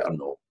like it or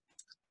not.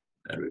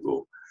 There we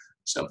go.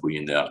 Simple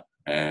in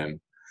there.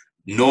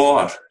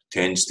 Nor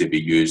tends to be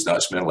used.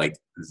 That's more like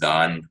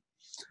than.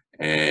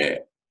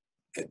 It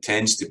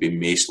tends to be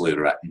mostly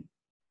written.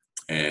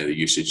 The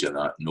usage of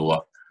that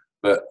nor.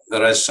 But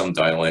there is some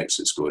dialects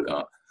that's got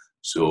that.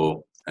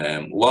 So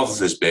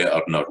love is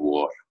better nor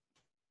war.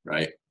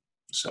 Right?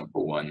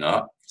 Simple one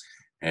that.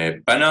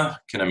 Binna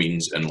kind of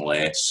means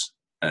unless.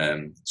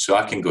 So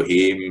I can go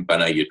home,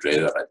 binna you'd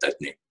rather I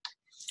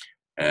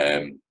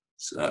didn't.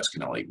 So that's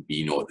kind of like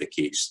be not the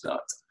case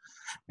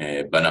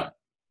that binna.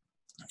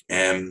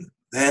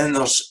 Then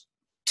there's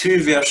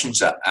two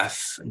versions of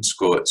if in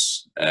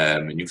Scots,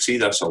 and you'll see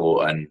this a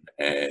lot in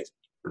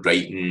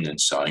writing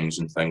and songs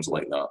and things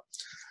like that.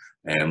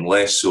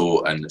 Less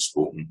so in the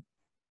spoken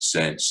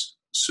sense.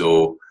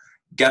 So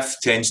GIF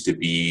tends to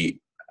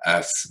be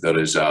if there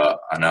is an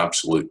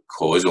absolute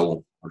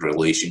causal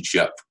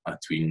relationship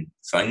between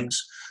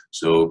things.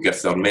 So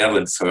if they're more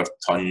than 4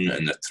 ton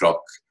in the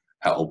truck,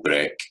 it'll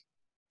break,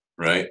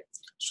 right?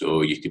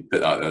 So you could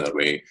put that the other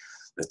way.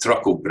 The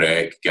truck will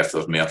break if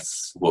there's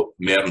more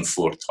than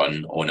 4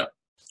 ton on it,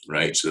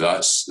 right? So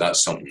that's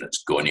something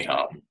that's going to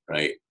happen,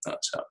 right?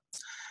 That's it.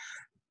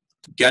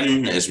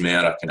 Gin is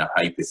more a kind of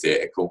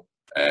hypothetical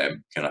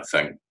kind of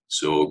thing.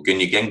 So when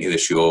you get into the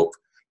shop,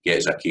 get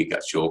us a cake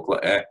of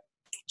chocolate,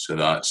 So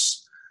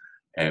that's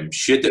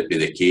should it be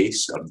the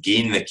case, or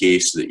gain the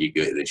case that you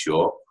go to the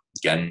shop,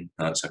 gin,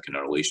 that's a kind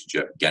of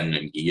relationship, gin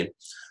and gain.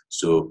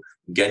 So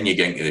gin, you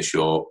get into the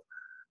shop,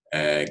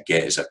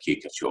 get us a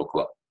cake of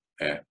chocolate.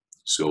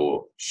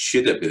 So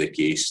should it be the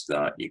case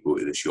that you go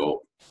to the shop,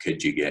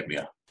 could you get me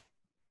a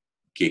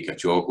cake of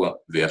chocolate,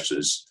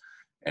 versus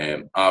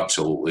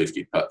absolutely, if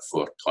you put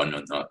 4 ton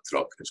on that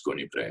truck, it's going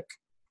to break.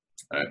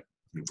 Right,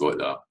 you've got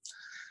that.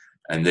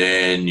 And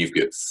then you've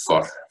got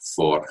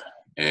for.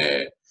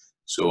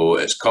 So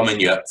it's coming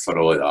yet for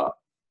all of that.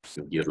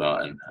 You'll hear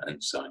that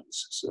in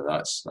science. So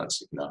that's the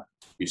kind of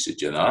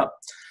usage of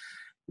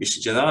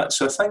that.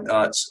 So I think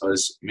that's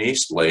us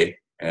mostly.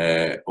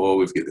 We've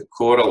got the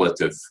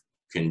correlative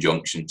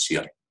conjunctions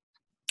here.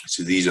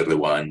 So these are the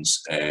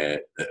ones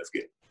that have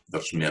got,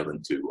 there's more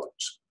than 2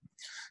 words.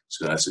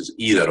 So this is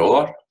either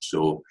or.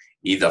 So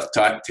either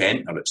tack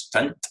tent or it's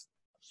tint.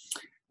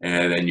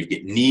 Then you've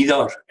got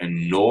neither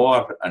and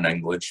nor in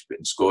English, but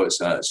in Scots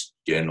that's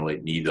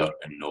generally neither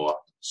and nor.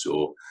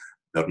 So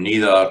they're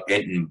neither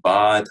anything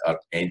bad or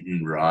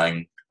anything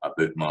wrong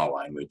about my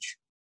language.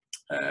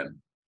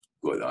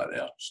 Got that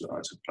there. So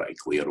that's a pretty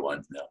clear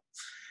one there.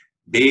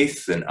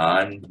 Baith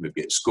and we've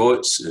got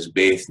Scots is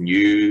baith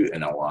new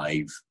and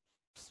alive.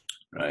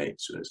 Right,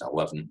 so it's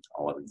 11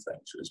 things.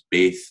 So it's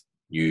baith,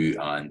 new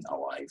and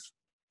alive.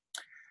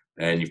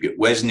 Then you've got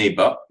Wisney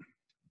but.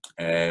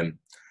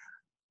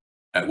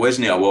 It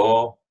wasn't a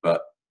law,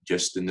 but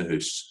just in the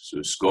house.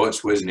 So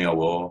Scots wasn't a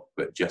law,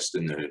 but just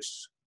in the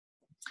house.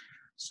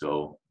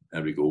 So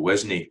there we go,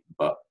 wasn't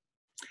but.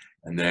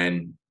 And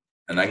then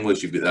in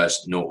English you've got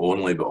this not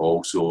only but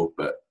also,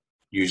 but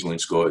usually in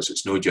Scots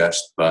it's no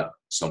just but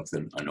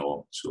something and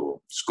all.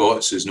 So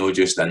Scots is no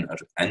just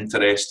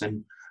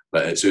interesting,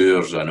 but it's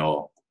ours and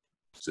all.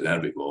 So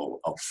there we go.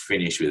 I'll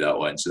finish with that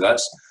one. So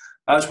that's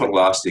our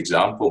last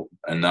example,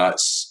 and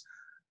that's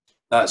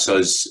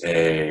us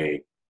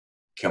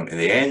come to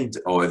the end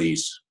of all of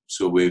these.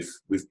 So we've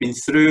been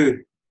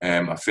through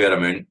a fair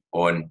amount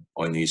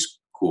on these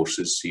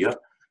courses here,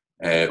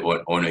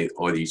 on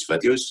all these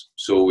videos.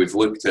 So we've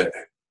looked at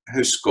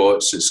how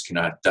Scots is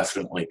kind of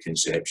differently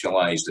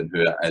conceptualised and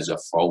how it is a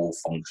full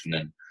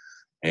functioning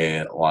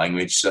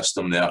language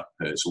system there.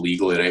 It's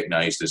legally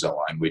recognised as a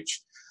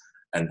language,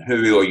 and how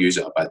we all use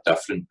it a bit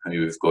different. How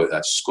we've got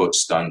that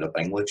Scots Standard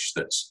English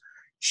that's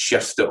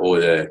shifted all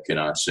the kind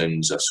of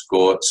sounds of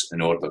Scots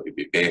in order to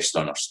be best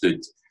understood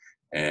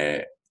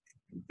by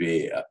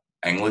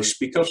English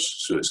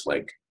speakers. So it's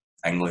like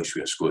English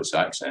with a Scots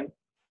accent.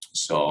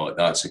 So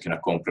that's a kind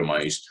of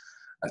compromise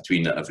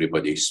between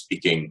everybody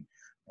speaking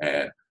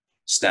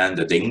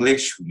standard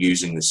English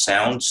using the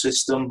sound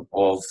system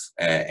of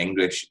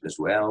English as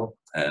well.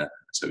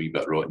 It's a wee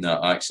bit rotten,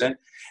 that accent.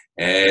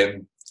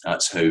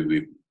 That's how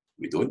we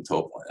don't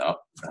talk like that.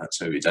 That's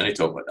how we didn't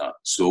talk like that.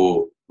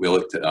 So we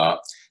looked at that.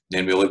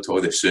 Then we looked at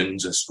all the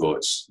sounds of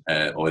Scots,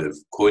 all the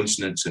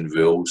consonants and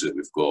vowels that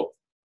we've got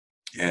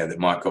that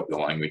mark up the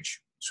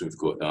language. So we've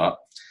got that.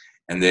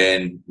 And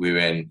then we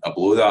went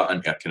below that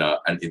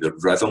into the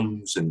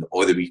rhythms and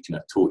all the wee kind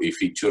of toty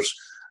features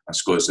of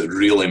Scots that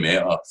really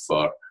matter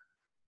for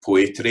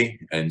poetry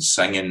and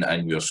singing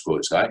in your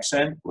Scots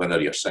accent,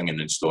 whether you're singing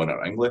in Ston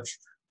or English,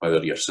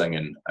 whether you're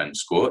singing in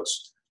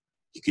Scots.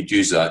 You could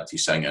use that to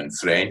sing in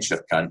French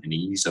or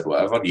Cantonese or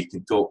whatever. You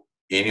can talk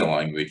any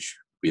language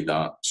with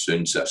that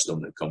sound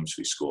system that comes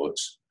with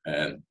Scots.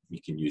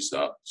 You can use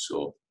that.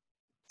 So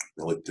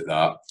we looked at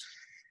that.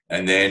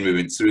 And then we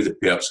went through the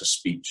Pairts of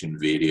speech and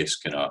various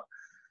kind of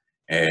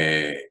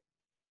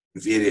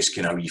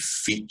wee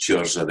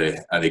features of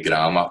the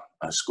grammar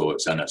of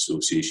Scots in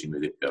association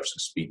with the Pairts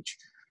of speech,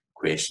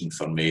 question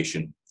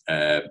formation.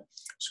 So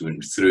we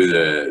went through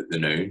the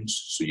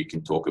nouns. So you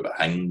can talk about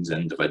things,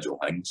 individual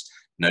things.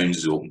 Nouns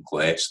is open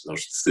class.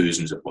 There's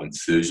thousands upon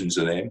thousands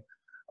of them.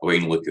 I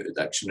went and look at the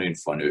dictionary and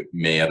find out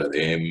more of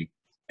them.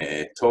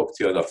 Talk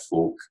to other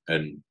folk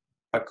and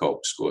pick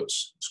up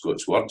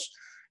Scots words.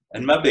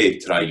 And maybe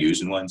try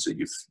using ones that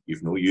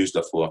you've not used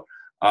before.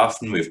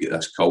 Often we've got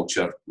this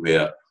culture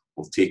where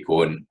we'll take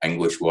on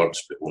English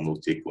words, but we'll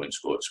not take on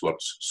Scots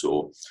words.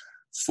 So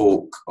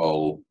folk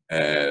will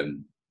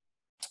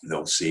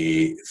they'll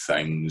say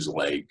things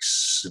like,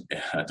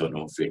 I don't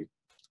know, if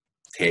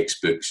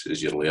textbooks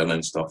as you're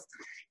learning stuff,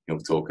 you'll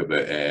talk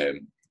about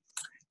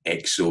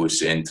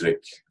exocentric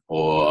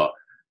or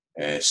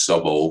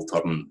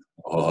subaltern,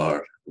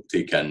 or we'll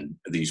take in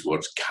these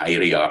words,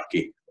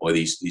 chiriarchy, or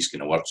these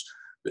kind of words.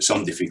 But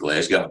somebody from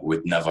Glasgow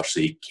would never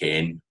say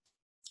ken,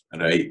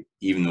 right?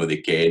 Even though they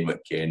ken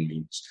what ken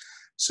means.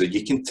 So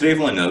you can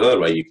travel in another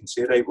way. You can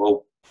say, right,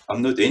 well,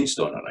 I'm not doing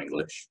Ston or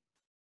English.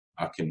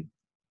 I can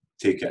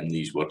take it in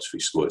these words for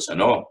Scots. I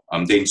know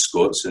I'm doing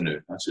Scots now.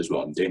 This is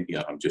what I'm doing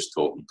here. I'm just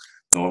talking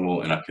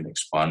normal, and I can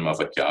expand my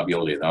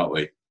vocabulary that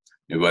way.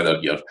 Now, whether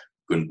you're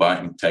going back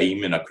in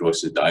time and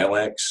across the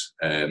dialects,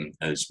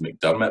 as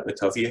McDermott would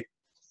have you,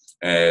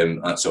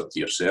 that's up to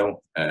yourself.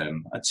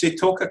 I'd say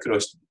talk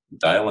across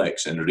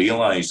dialects and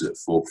realise that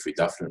folk from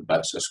different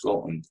bits of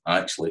Scotland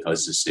actually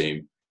has the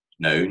same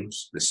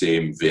nouns, the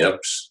same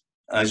verbs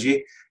as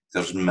you.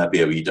 There's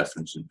maybe a wee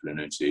difference in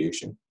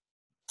pronunciation.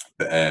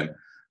 But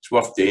it's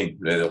worth doing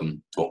rather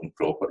than talking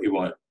proper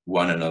to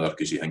one another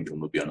because you think you'll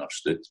not be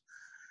understood.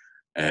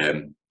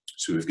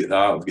 So we've got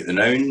that, we've got the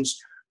nouns,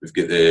 we've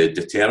got the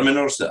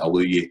determiners that allow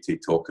you to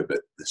talk about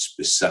the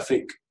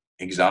specific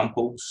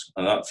examples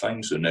of that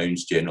thing. So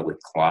nouns generally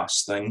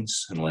class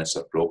things unless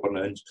they're proper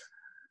nouns.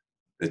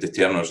 The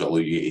determiners allow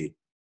you to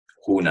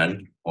hone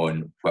in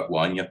on what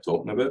one you're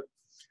talking about.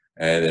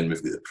 Then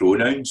we've got the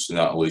pronouns, and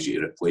that allows you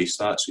to replace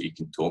that so you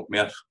can talk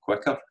more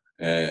quicker,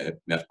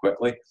 more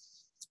quickly.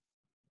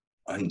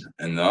 And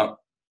that.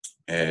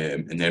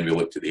 And then we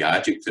looked at the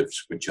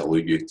adjectives, which allow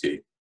you to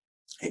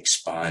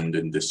expand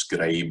and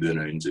describe the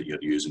nouns that you're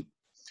using.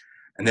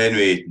 And then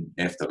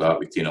after that,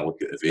 we take a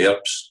look at the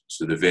verbs.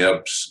 So the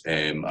verbs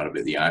are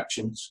about the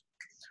actions.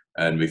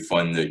 And we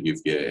found that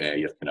you've got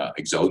your kind of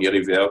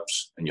auxiliary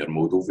verbs and your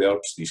modal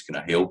verbs, these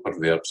kind of helper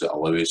verbs that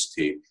allow us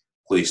to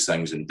place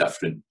things in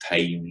different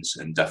times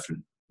and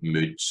different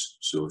moods.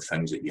 So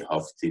things that you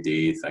have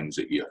today, things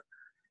that you're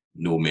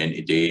no meant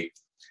to do,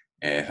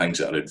 things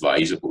that are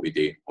advisable to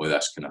do, all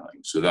this kind of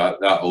thing. So that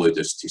allowed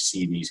us to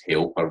see these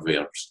helper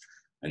verbs,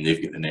 and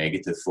they've got the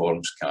negative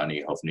forms,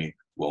 canny, haven't,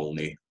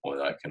 willn't, all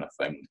that kind of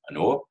thing, and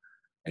all.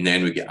 And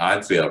then we get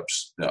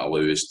adverbs that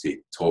allow us to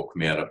talk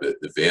more about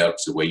the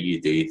verbs, the way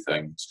you do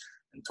things,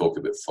 and talk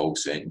about full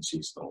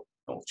sentences.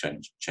 They'll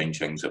change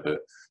things about.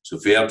 So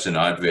verbs and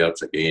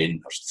adverbs,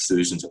 again, there's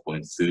thousands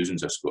upon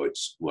thousands of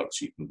Scots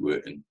words you can go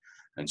out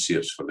and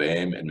search for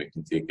them, and we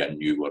can take in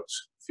new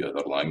words for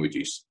other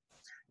languages.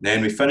 And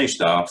then we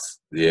finished off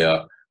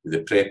there with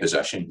the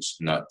prepositions,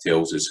 and that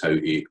tells us how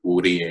to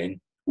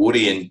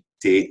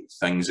orientate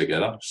things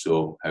together.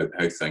 So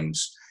how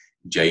things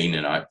join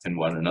and act in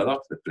one another,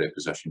 the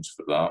prepositions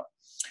for that.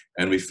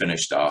 And we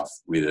finished off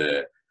with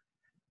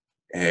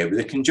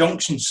the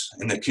conjunctions,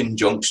 and the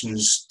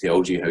conjunctions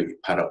tells you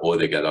how to put it all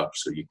together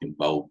so you can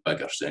build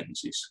bigger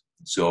sentences.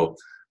 So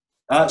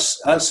that's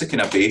the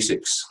kind of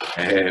basics,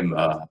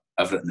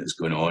 everything that's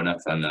going on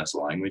within this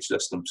language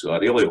system. So I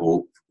really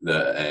hope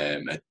that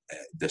it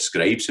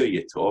describes how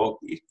you talk.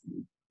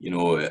 You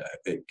know,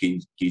 it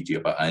gives you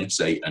a bit of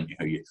insight into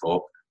how you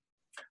talk.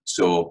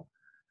 So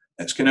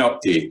it's kind of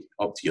up to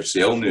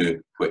yourself now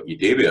what you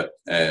do with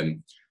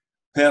it.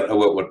 Part of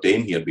what we're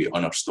doing here by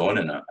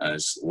understanding it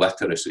is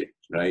literacy,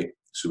 right?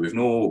 So we've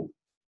not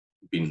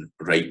been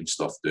writing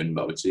stuff down,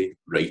 but I would say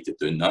write it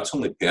down. That's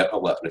only part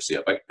of literacy.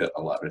 A big part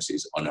of literacy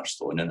is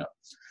understanding it.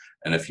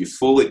 And if you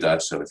follow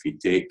this, or if you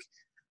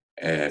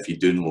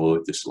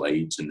download the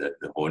slides and the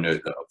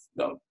handout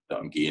that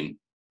I'm getting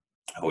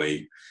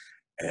away,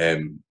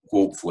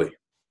 hopefully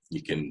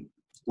you can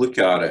look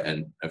at it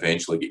and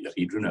eventually get your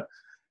head around it.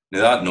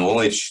 Now that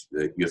knowledge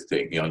that you're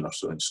taking to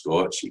understand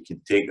Scots, you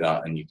can take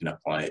that and you can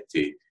apply it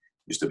to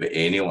just about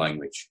any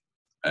language.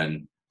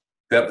 And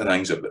one of the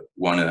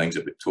things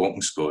about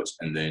talking Scots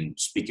and then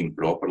speaking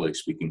properly,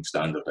 speaking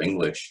standard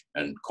English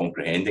and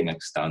comprehending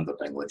standard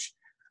English,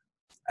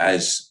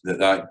 is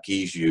that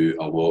gives you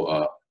a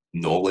lot of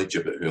knowledge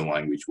about how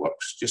language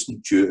works, just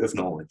intuitive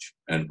knowledge.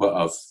 And what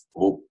I've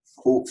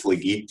hopefully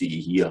gave to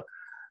you here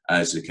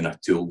is the kind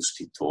of tools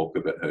to talk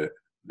about how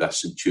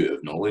this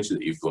intuitive knowledge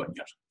that you've got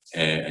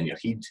in your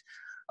head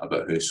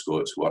about how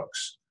Scots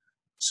works.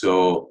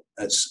 So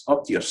it's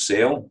up to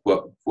yourself.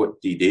 What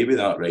do you do with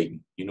that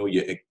writing? You know,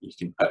 you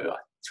can put a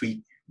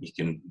tweet, you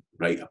can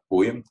write a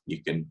poem,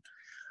 you can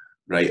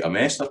write a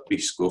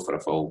masterpiece, go for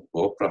a full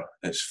opera.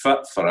 It's fit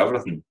for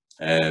everything.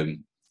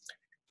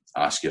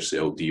 Ask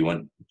yourself, do you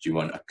want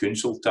a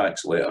council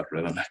tax letter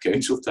rather than a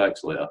council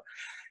tax letter?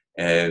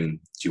 Do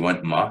you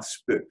want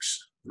maths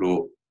books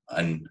wrote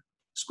in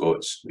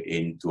Scots,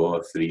 1,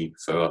 2, 3,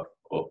 4,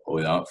 all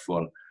that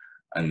form,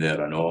 and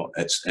there and all.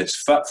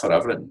 It's fit for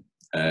everything.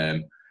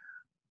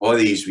 All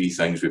these wee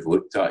things we've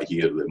looked at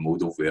here, the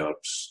modal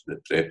verbs, the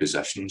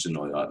prepositions and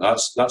all that,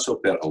 that's all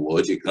part of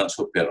logic, that's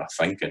all part of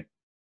thinking,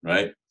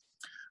 right?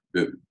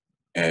 But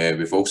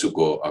we've also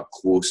got a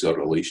closer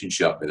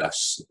relationship with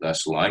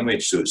this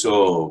language, so it's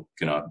all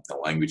kind of the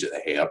language of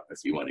the heart, if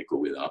you want to go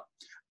with that.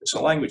 It's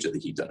a language of the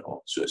head and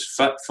all, so it's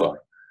fit for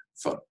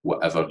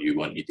whatever you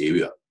want to do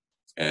with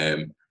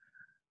it.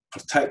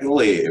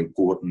 Particularly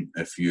important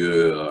if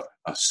you're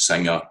a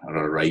singer or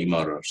a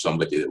rhymer or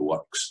somebody that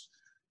works,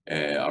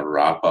 a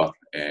rapper,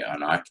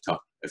 an actor,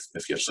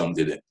 if you're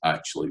somebody that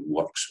actually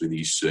works with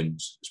these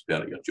sounds as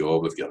part of your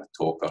job, if you're a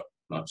talker,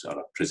 or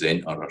a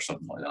presenter or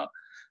something like that.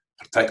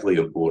 Particularly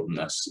important,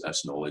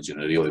 this knowledge,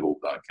 and I really hope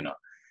that kind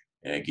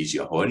of gives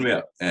you a hand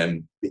with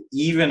it. But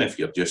even if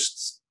you're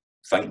just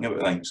thinking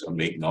about things or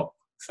making up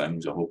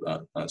things, I hope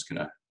that's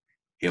kind of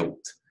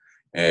helped.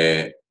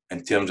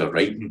 In terms of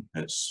writing,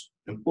 it's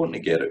important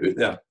to get it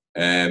out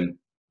there.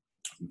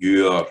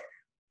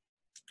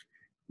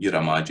 Your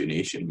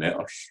imagination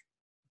matters.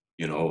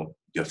 You know,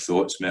 your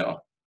thoughts matter.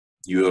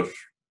 Your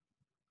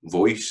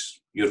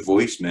voice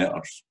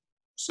matters.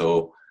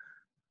 So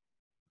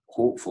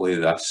hopefully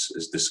this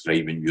is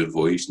describing your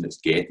voice and it's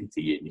getting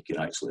to you and you can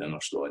actually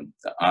understand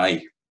that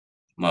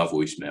my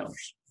voice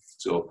matters.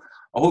 So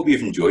I hope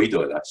you've enjoyed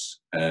all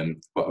this.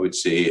 What I would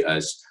say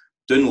is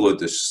download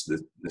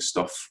the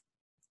stuff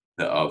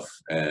that I've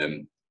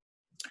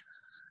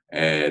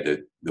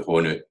the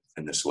honor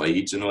and the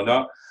slides and all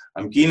that.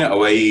 I'm giving it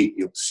away.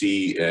 You'll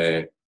see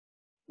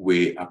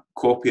with a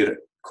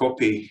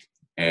copyright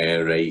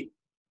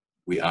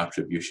with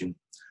attribution.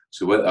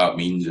 So what that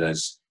means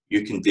is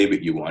you can do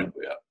what you want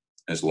with it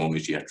as long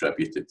as you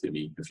attribute it to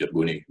me. If you're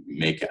going to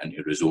make it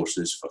into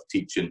resources for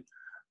teaching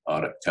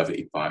or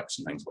activity packs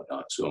and things like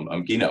that. So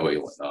I'm giving it away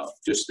like that.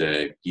 Just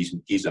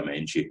give a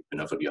mention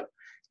whenever you're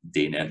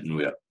doing anything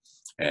with it.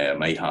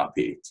 I'm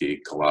happy to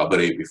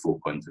collaborate with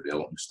folk on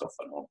developing stuff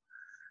and all.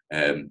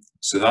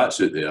 So that's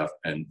it there.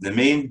 And the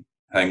main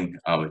thing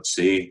I would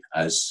say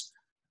is,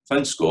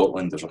 in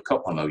Scotland, there's a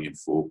couple of million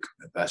folk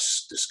that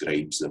this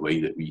describes the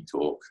way that we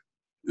talk,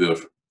 our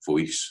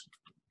voice,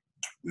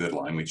 our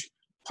language.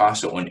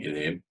 Pass it on to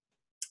them,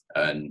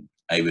 and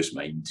I always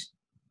mind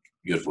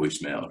your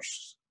voice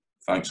matters.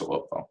 Thanks a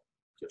lot, pal.